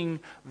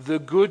speaking the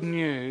good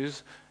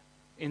news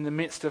in the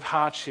midst of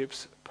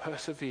hardships.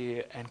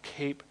 Persevere and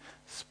keep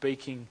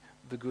speaking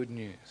the good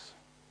news.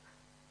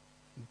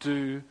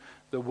 Do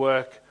the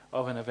work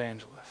of an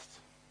evangelist.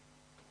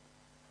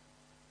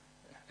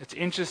 It's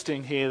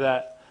interesting here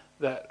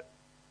that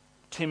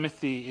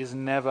Timothy is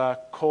never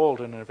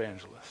called an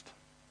evangelist.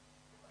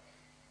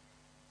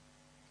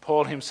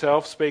 Paul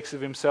himself speaks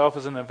of himself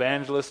as an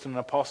evangelist and an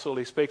apostle.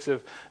 He speaks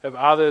of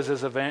others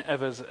as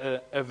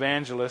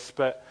evangelists,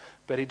 but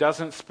he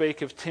doesn't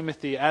speak of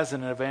Timothy as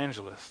an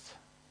evangelist.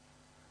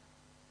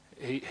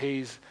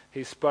 He's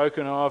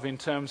spoken of in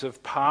terms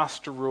of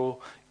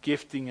pastoral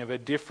gifting, of a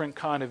different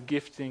kind of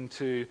gifting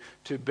to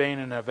being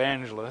an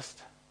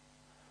evangelist.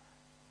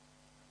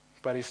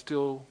 But he's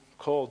still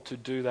called to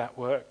do that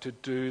work, to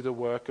do the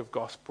work of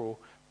gospel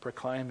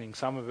proclaiming.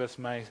 Some of us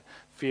may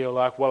feel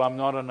like, well, I'm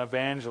not an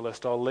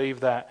evangelist, I'll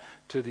leave that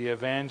to the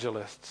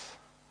evangelists.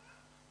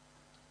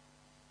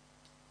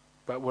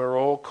 But we're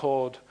all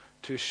called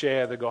to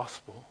share the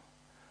gospel.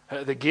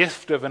 The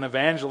gift of an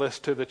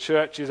evangelist to the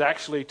church is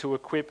actually to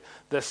equip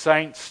the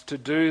saints to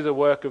do the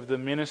work of the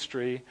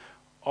ministry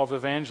of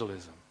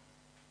evangelism.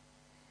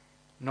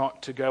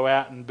 Not to go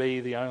out and be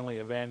the only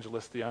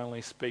evangelists, the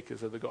only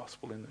speakers of the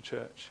gospel in the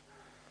church.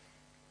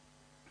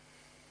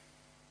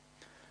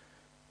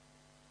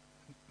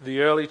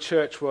 The early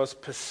church was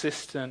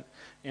persistent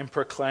in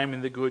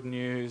proclaiming the good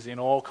news in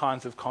all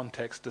kinds of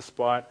contexts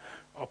despite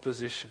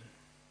opposition.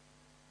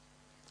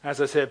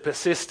 As I said,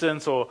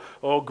 persistence or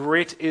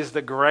grit is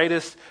the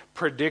greatest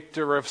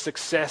predictor of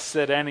success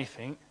at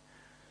anything.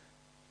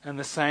 And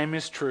the same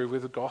is true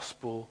with the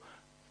gospel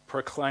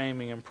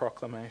proclaiming and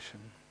proclamation.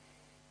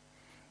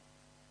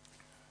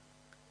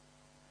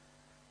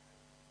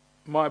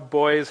 My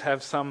boys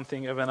have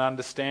something of an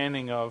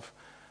understanding of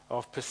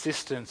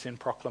persistence in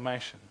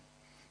proclamation.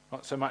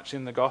 Not so much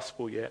in the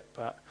gospel yet,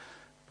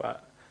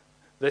 but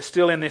they're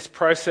still in this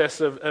process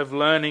of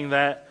learning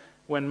that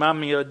when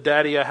mummy or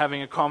daddy are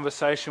having a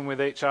conversation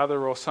with each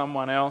other or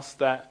someone else,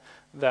 that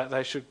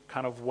they should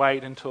kind of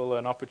wait until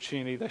an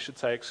opportunity. They should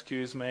say,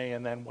 "Excuse me,"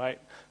 and then wait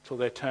till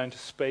their turn to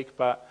speak.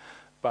 But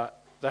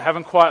they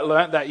haven't quite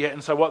learnt that yet,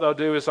 and so what they'll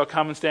do is they'll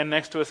come and stand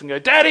next to us and go,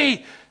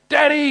 "Daddy,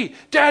 Daddy,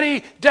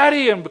 Daddy,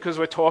 Daddy," and because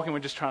we're talking, we're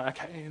just trying.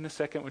 Okay, in a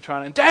second, we're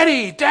trying to,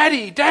 "Daddy,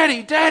 Daddy,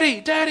 Daddy,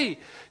 Daddy, Daddy,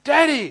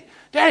 Daddy,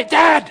 Daddy,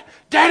 Dad,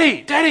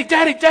 Daddy, Daddy,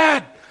 Daddy,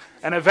 Dad,"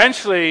 and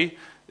eventually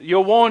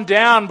you're worn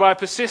down by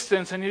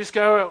persistence, and you just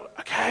go,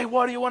 "Okay,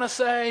 what do you want to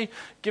say?"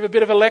 Give a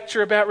bit of a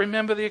lecture about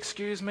remember the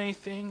excuse me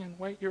thing and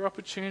wait your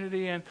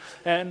opportunity, and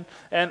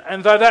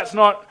though that's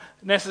not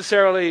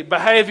necessarily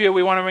behavior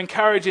we want to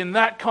encourage in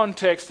that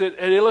context, it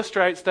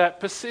illustrates that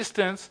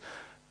persistence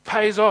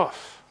pays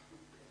off.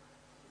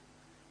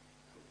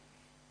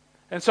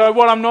 And so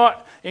what I'm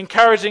not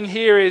encouraging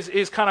here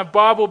is kind of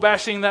Bible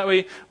bashing, that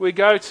we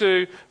go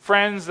to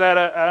friends that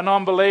are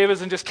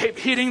non-believers and just keep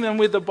hitting them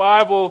with the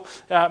Bible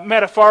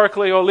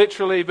metaphorically or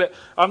literally. But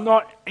I'm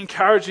not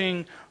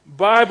encouraging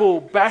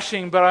Bible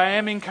bashing, but I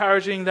am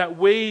encouraging that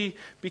we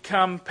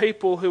become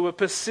people who are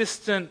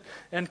persistent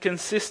and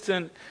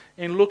consistent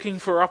in looking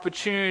for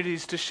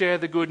opportunities to share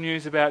the good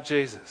news about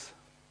Jesus.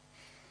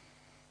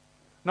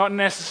 Not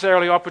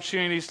necessarily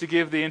opportunities to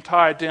give the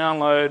entire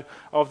download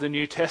of the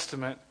New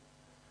Testament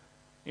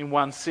in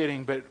one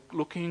sitting, but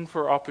looking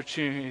for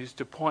opportunities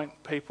to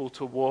point people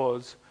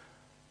towards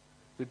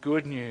the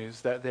good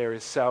news that there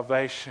is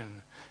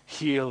salvation,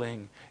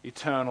 healing,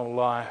 eternal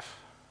life,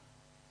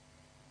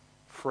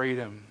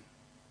 freedom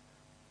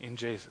in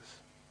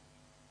Jesus.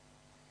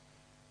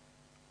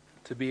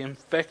 To be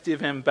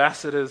effective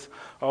ambassadors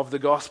of the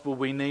gospel,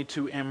 we need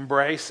to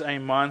embrace a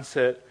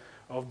mindset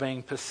of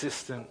being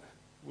persistent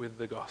with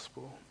the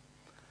gospel.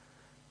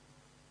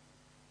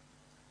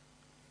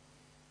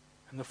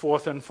 And the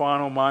fourth and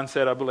final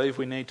mindset I believe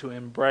we need to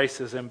embrace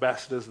as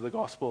ambassadors of the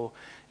gospel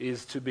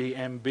is to be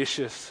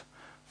ambitious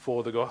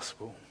for the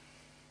gospel.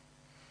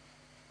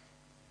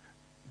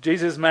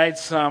 Jesus made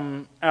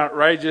some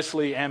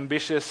outrageously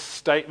ambitious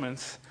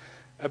statements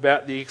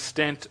about the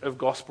extent of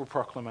gospel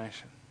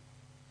proclamation.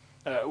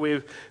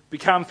 We've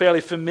become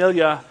fairly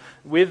familiar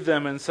with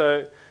them, and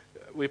so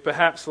we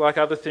perhaps, like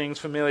other things,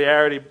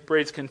 familiarity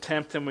breeds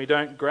contempt, and we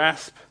don't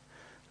grasp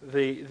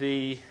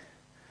the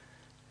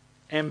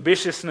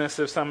ambitiousness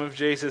of some of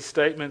Jesus'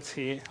 statements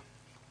here.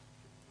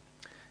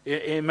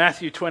 In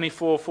Matthew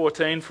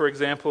 24:14, for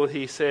example,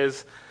 he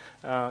says,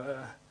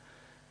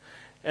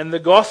 "And the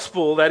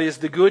gospel, that is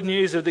the good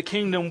news of the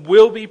kingdom,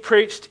 will be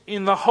preached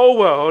in the whole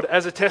world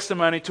as a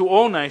testimony to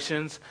all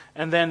nations,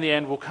 and then the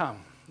end will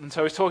come." And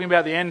so he's talking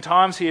about the end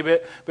times here,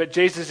 but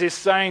Jesus is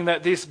saying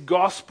that this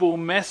gospel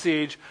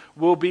message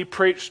will be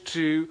preached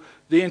to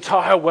the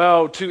entire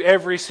world, to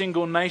every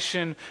single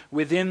nation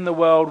within the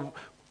world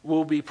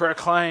will be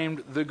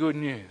proclaimed the good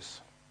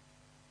news.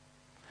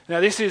 Now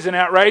this is an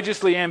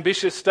outrageously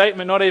ambitious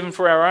statement, not even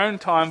for our own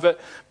time,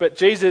 but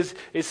Jesus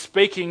is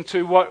speaking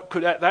to what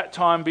could at that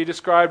time be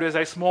described as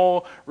a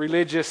small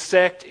religious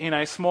sect in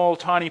a small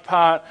tiny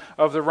part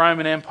of the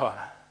Roman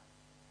Empire.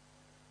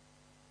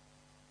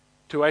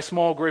 to a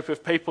small group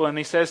of people, and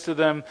he says to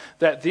them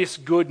that this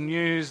good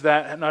news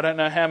that, and I don't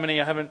know how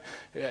many, I haven't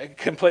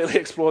completely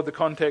explored the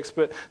context,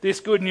 but this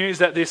good news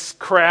that this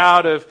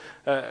crowd of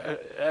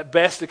at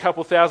best a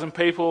couple thousand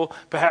people,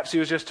 perhaps he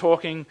was just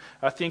talking,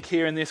 I think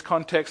here in this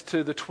context,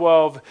 to the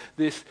 12,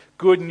 this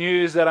good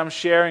news that I'm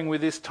sharing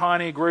with this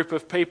tiny group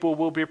of people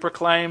will be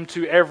proclaimed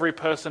to every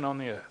person on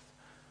the earth.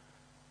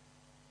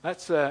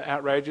 That's an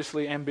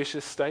outrageously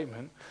ambitious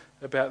statement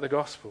about the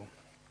gospel.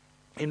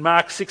 In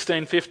Mark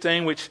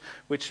 16:15,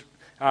 which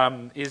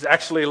is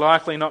actually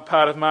likely not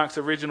part of Mark's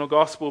original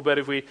gospel, but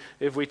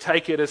if we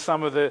take it as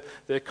some of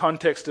the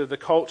context of the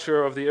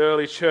culture of the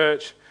early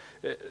church,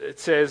 it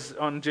says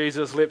on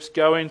Jesus' lips,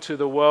 "Go into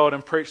the world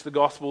and preach the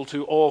gospel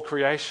to all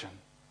creation."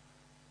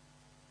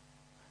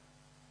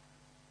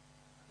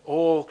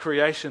 All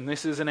creation.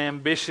 This is an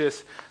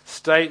ambitious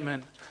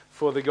statement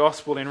for the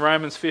gospel. In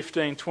Romans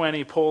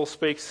 15:20, Paul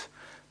speaks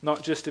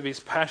not just of his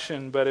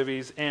passion, but of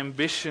his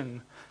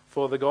ambition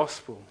for the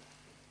gospel.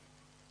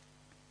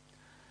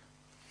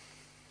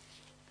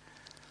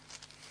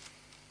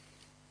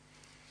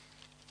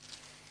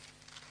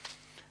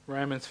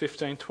 Romans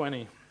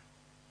 15:20.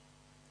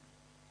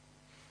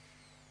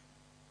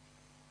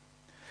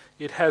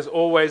 It has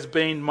always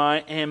been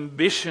my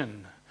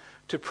ambition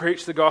to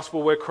preach the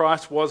gospel where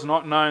Christ was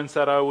not known, so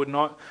that I would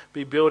not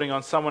be building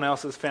on someone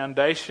else's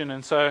foundation.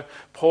 And so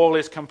Paul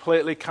is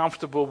completely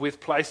comfortable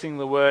with placing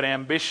the word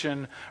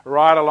ambition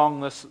right along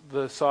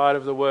the side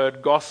of the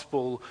word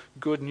gospel,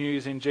 good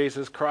news in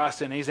Jesus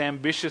Christ, and he's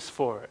ambitious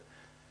for it.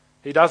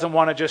 He doesn't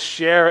want to just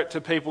share it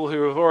to people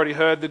who have already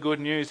heard the good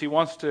news. He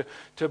wants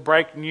to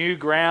break new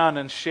ground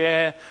and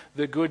share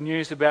the good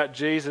news about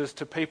Jesus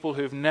to people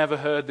who've never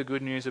heard the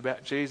good news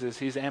about Jesus.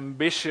 He's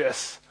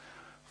ambitious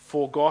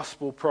for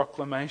gospel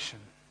proclamation.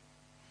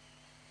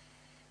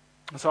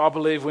 So I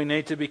believe we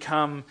need to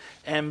become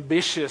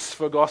ambitious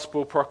for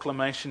gospel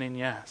proclamation in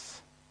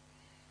Yass.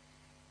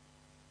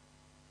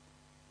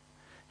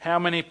 How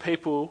many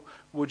people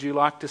would you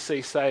like to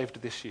see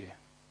saved this year?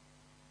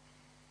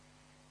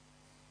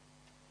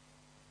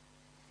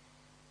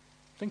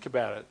 Think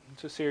about it.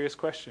 It's a serious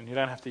question. You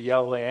don't have to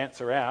yell the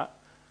answer out.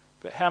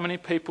 But how many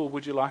people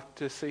would you like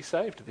to see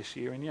saved this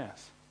year in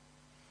Yass?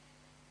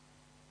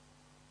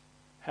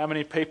 How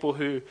many people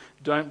who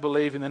don't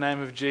believe in the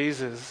name of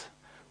Jesus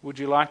would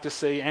you like to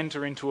see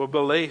enter into a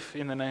belief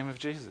in the name of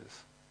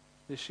Jesus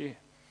this year?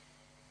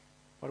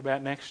 What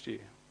about next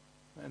year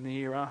and the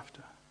year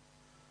after?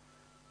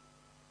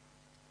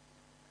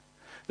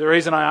 The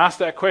reason I ask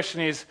that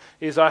question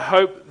is I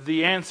hope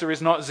the answer is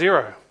not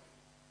zero.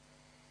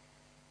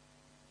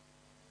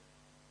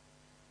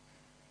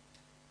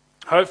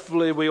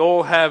 Hopefully we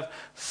all have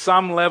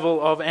some level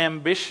of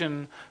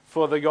ambition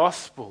for the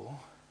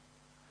gospel.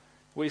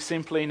 We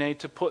simply need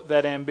to put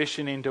that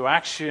ambition into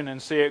action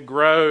and see it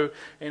grow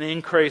and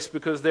increase,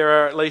 because there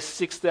are at least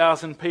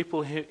 6,000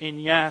 people in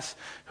Yass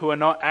who are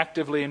not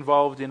actively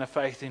involved in a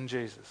faith in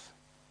Jesus.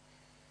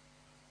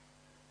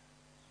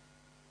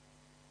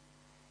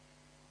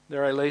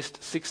 There are at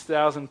least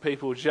 6,000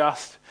 people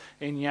just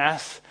in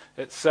Yass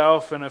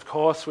itself, and of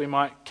course we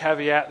might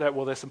caveat that,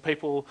 well, there's some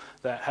people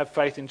that have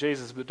faith in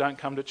Jesus but don't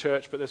come to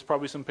church, but there's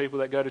probably some people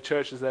that go to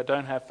churches that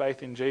don't have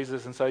faith in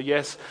Jesus. And so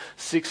yes,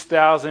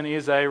 6,000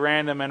 is a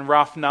random and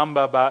rough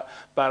number, but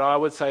I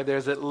would say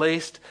there's at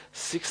least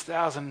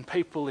 6,000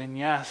 people in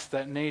Yass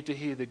that need to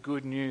hear the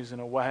good news in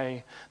a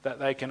way that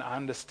they can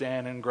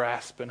understand and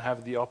grasp and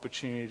have the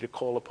opportunity to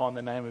call upon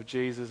the name of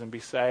Jesus and be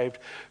saved,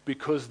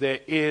 because there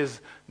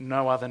is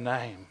no other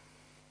name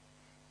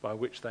by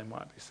which they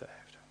might be saved.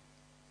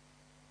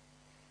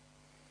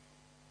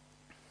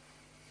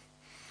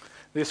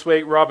 This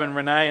week, Rob and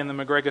Renee and the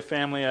McGregor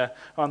family are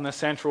on the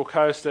Central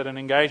Coast at an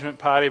engagement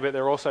party, but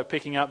they're also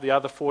picking up the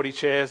other 40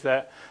 chairs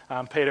that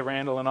Peter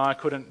Randall and I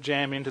couldn't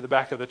jam into the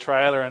back of the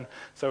trailer. And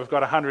so we've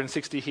got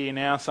 160 here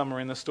now, some are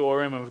in the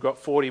storeroom, and we've got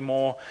 40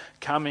 more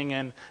coming.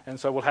 And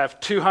so we'll have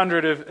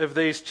 200 of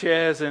these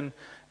chairs. And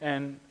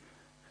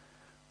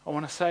I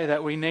want to say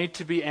that we need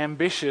to be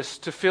ambitious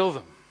to fill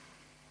them.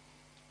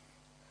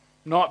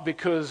 Not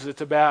because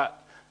it's about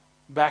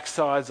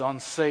backsides on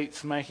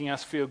seats making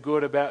us feel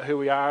good about who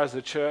we are as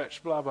a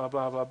church, blah, blah,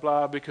 blah, blah,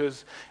 blah,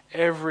 because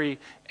every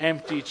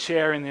empty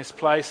chair in this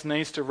place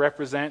needs to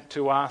represent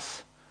to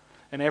us,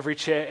 and every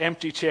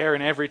empty chair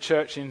in every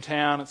church in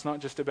town, it's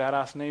not just about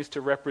us, needs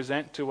to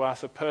represent to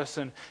us a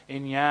person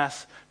in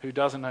Yass who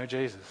doesn't know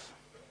Jesus.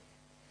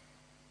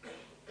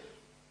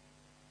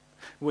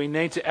 We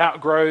need to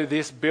outgrow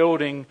this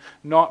building,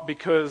 not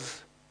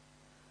because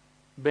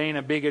being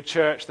a bigger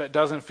church that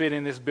doesn't fit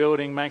in this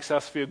building makes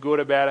us feel good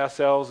about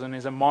ourselves and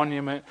is a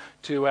monument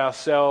to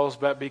ourselves,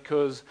 but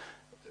because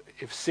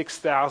if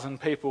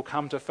 6,000 people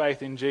come to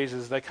faith in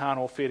Jesus, they can't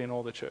all fit in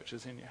all the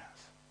churches in Yass.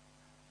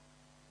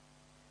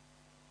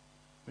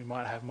 We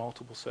might have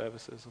multiple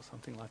services or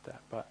something like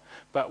that,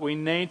 but we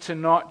need to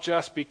not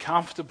just be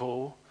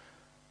comfortable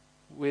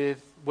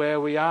with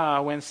where we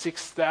are when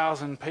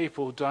 6,000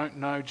 people don't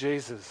know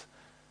Jesus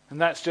And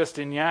that's just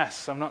in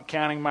Yass. I'm not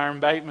counting Murray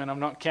Bateman. I'm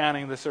not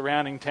counting the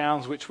surrounding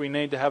towns, which we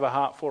need to have a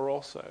heart for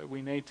also.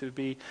 We need to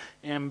be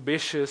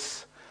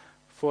ambitious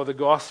for the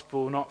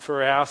gospel, not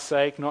for our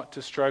sake, not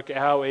to stroke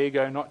our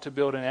ego, not to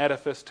build an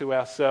edifice to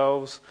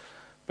ourselves,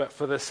 but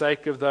for the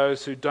sake of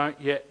those who don't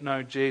yet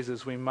know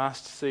Jesus. We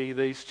must see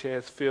these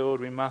chairs filled.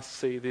 We must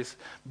see this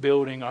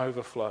building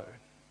overflow.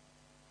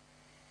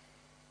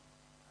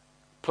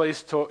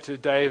 Please talk to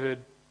David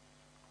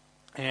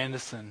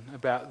Anderson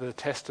about the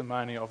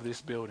testimony of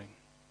this building.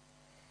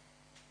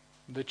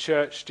 The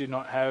church did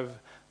not have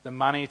the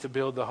money to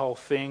build the whole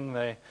thing.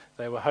 They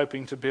were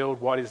hoping to build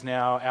what is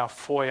now our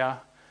foyer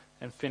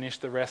and finish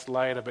the rest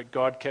later, but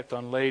God kept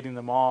on leading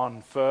them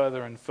on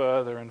further and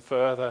further and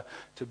further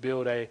to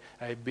build a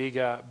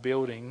bigger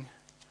building,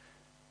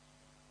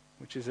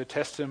 which is a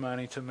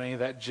testimony to me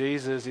that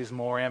Jesus is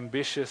more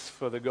ambitious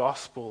for the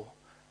gospel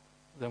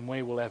than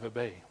we will ever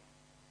be.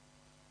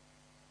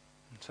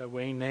 So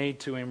we need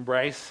to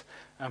embrace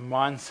a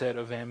mindset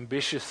of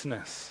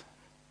ambitiousness.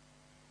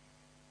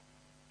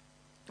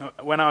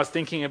 When I was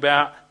thinking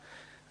about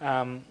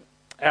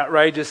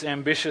outrageous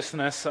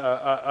ambitiousness,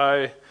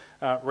 I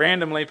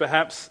randomly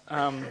perhaps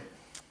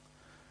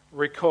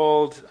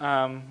recalled,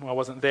 I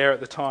wasn't there at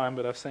the time,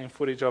 but I've seen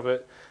footage of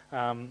it,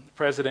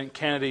 President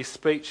Kennedy's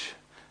speech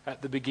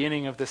at the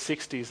beginning of the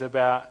 60s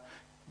about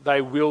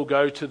they will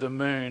go to the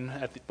moon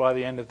by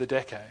the end of the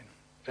decade.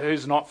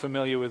 Who's not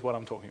familiar with what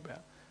I'm talking about?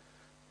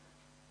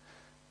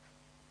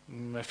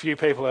 A few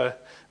people have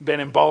been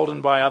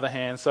emboldened by other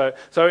hands. So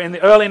in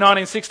the early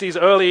 1960s,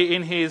 early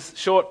in his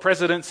short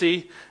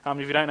presidency, if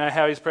you don't know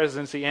how his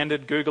presidency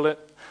ended, Google it.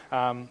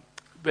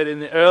 But in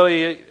the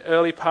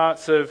early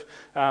parts of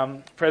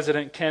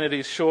President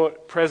Kennedy's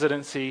short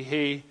presidency,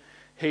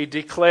 he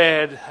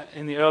declared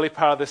in the early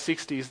part of the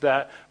 60s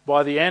that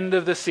by the end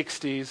of the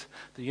 60s,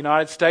 the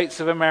United States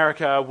of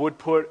America would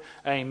put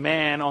a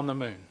man on the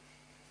moon.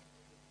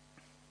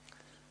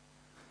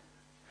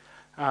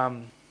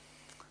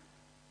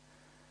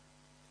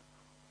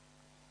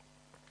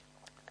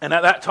 And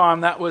at that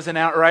time, that was an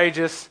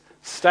outrageous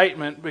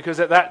statement because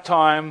at that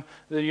time,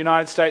 the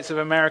United States of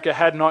America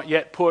had not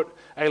yet put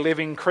a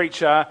living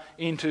creature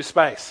into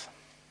space.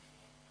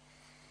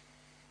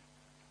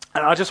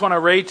 And I just want to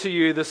read to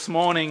you this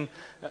morning,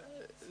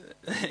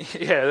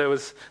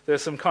 there's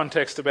some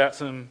context about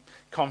some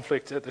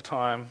conflict at the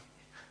time.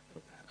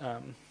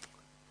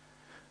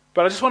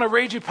 But I just want to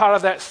read you part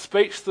of that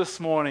speech this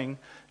morning,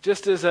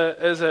 just as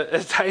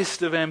a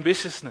taste of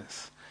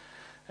ambitiousness.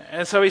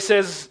 And so he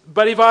says,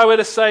 but if I were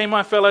to say,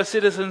 my fellow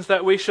citizens,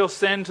 that we shall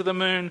send to the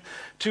moon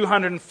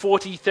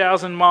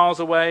 240,000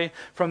 miles away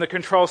from the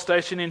control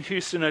station in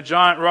Houston a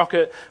giant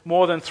rocket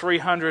more than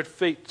 300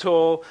 feet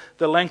tall,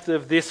 the length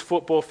of this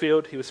football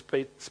field, he was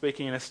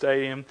speaking in a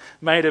stadium,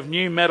 made of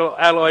new metal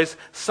alloys,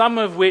 some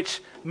of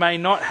which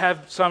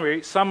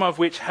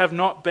have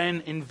not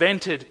been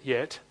invented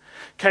yet,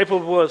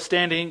 capable of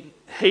standing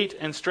heat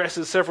and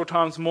stresses several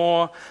times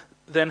more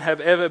than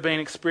have ever been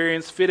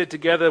experienced, fitted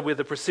together with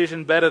a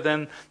precision better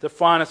than the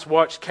finest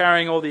watch,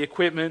 carrying all the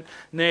equipment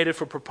needed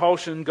for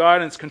propulsion,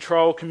 guidance,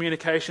 control,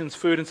 communications,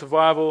 food and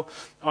survival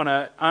on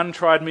an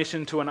untried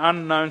mission to an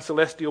unknown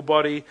celestial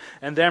body,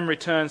 and then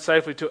return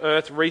safely to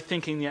Earth,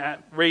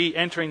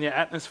 re-entering the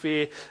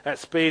atmosphere at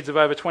speeds of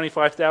over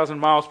 25,000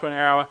 miles per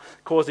hour,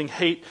 causing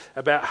heat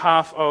about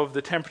half of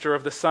the temperature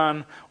of the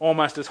sun,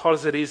 almost as hot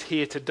as it is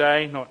here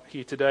today, not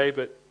here today,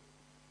 but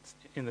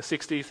in the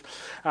 60s.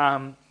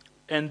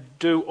 And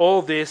do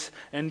all this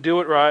and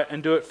do it right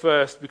and do it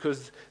first,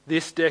 because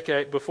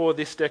before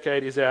this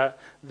decade is out,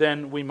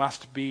 then we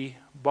must be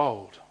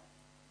bold.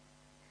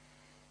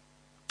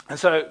 And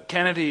so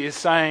Kennedy is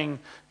saying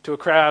to a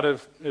crowd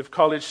of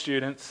college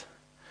students,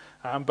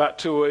 but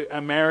to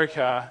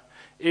America,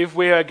 if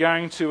we are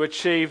going to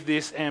achieve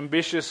this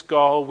ambitious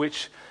goal,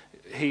 which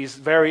he's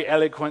very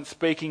eloquent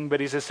speaking, but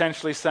he's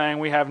essentially saying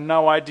we have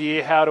no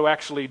idea how to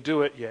actually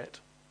do it yet.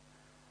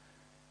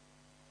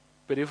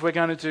 But if we're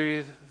going to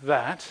do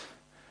that,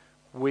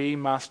 we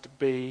must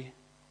be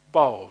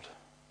bold.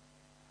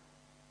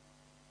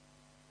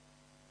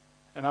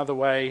 Another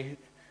word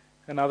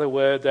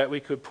that we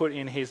could put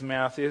in his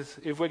mouth is,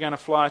 if we're going to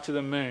fly to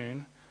the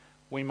moon,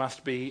 we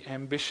must be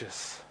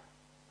ambitious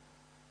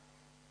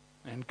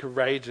and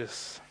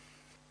courageous.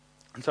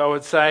 And so I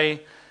would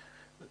say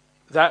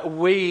that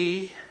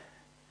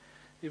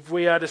if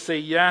we are to see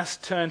Yass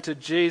turn to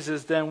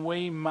Jesus, then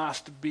we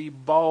must be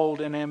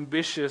bold and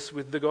ambitious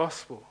with the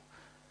gospel.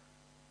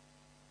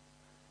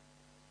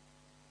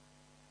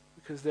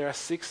 Because there are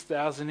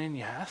 6,000 in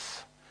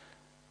Yass,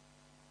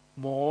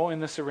 more in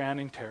the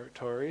surrounding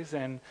territories,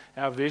 and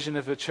our vision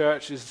of the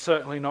church is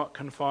certainly not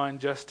confined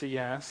just to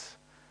Yass,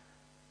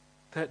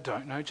 that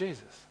don't know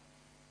Jesus.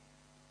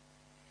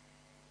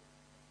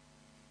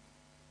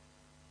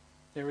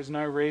 There is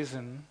no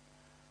reason,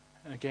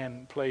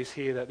 again, please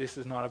hear that this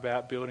is not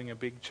about building a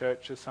big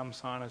church as some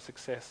sign of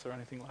success or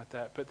anything like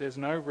that, but there's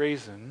no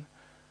reason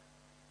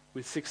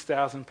with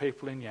 6,000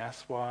 people in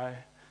Yass why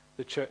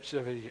the church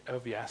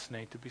of Yass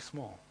need to be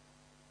small.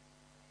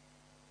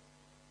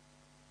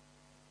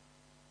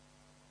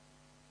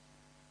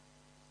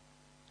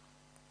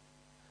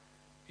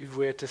 if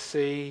we're to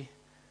see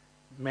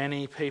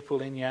many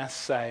people in Yass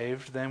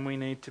saved, then we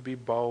need to be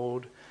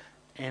bold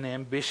and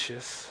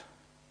ambitious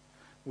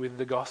with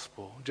the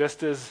gospel.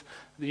 Just as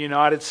the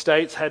United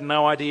States had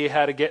no idea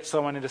how to get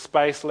someone into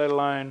space, let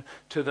alone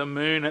to the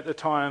moon at the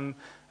time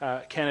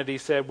Kennedy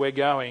said we're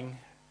going,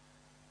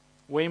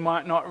 we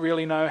might not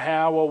really know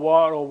how or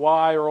what or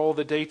why or all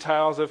the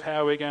details of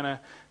how we're going to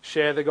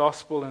share the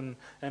gospel and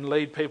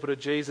lead people to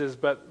Jesus,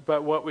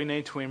 but what we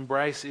need to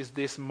embrace is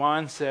this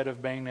mindset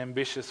of being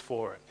ambitious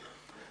for it,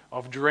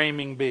 of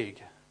dreaming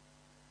big,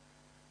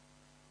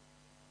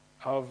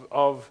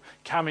 of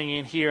coming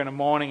in here in the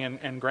morning,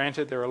 and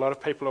granted there are a lot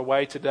of people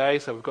away today,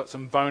 so we've got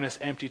some bonus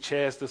empty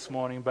chairs this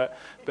morning, but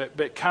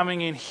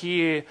coming in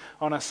here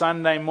on a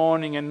Sunday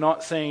morning and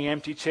not seeing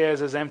empty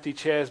chairs as empty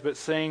chairs, but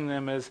seeing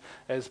them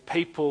as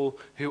people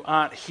who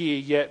aren't here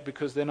yet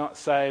because they're not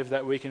saved,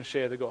 that we can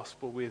share the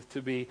gospel with,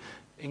 to be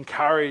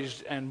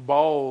encouraged and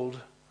bold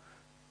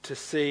to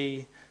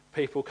see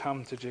people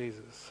come to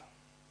Jesus.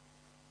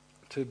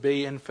 To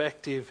be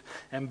effective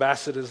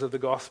ambassadors of the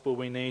gospel,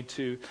 we need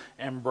to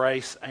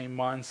embrace a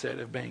mindset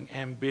of being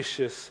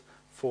ambitious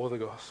for the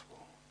gospel.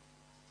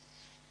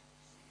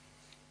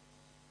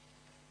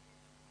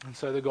 And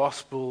so the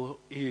gospel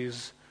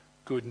is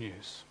good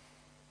news.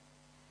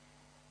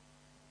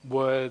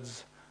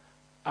 Words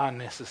are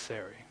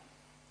necessary.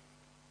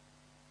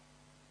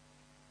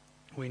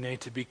 We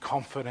need to be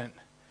confident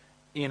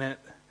in it,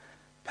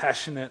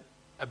 passionate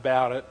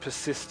about it,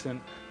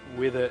 persistent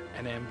with it,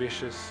 and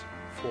ambitious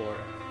for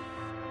it.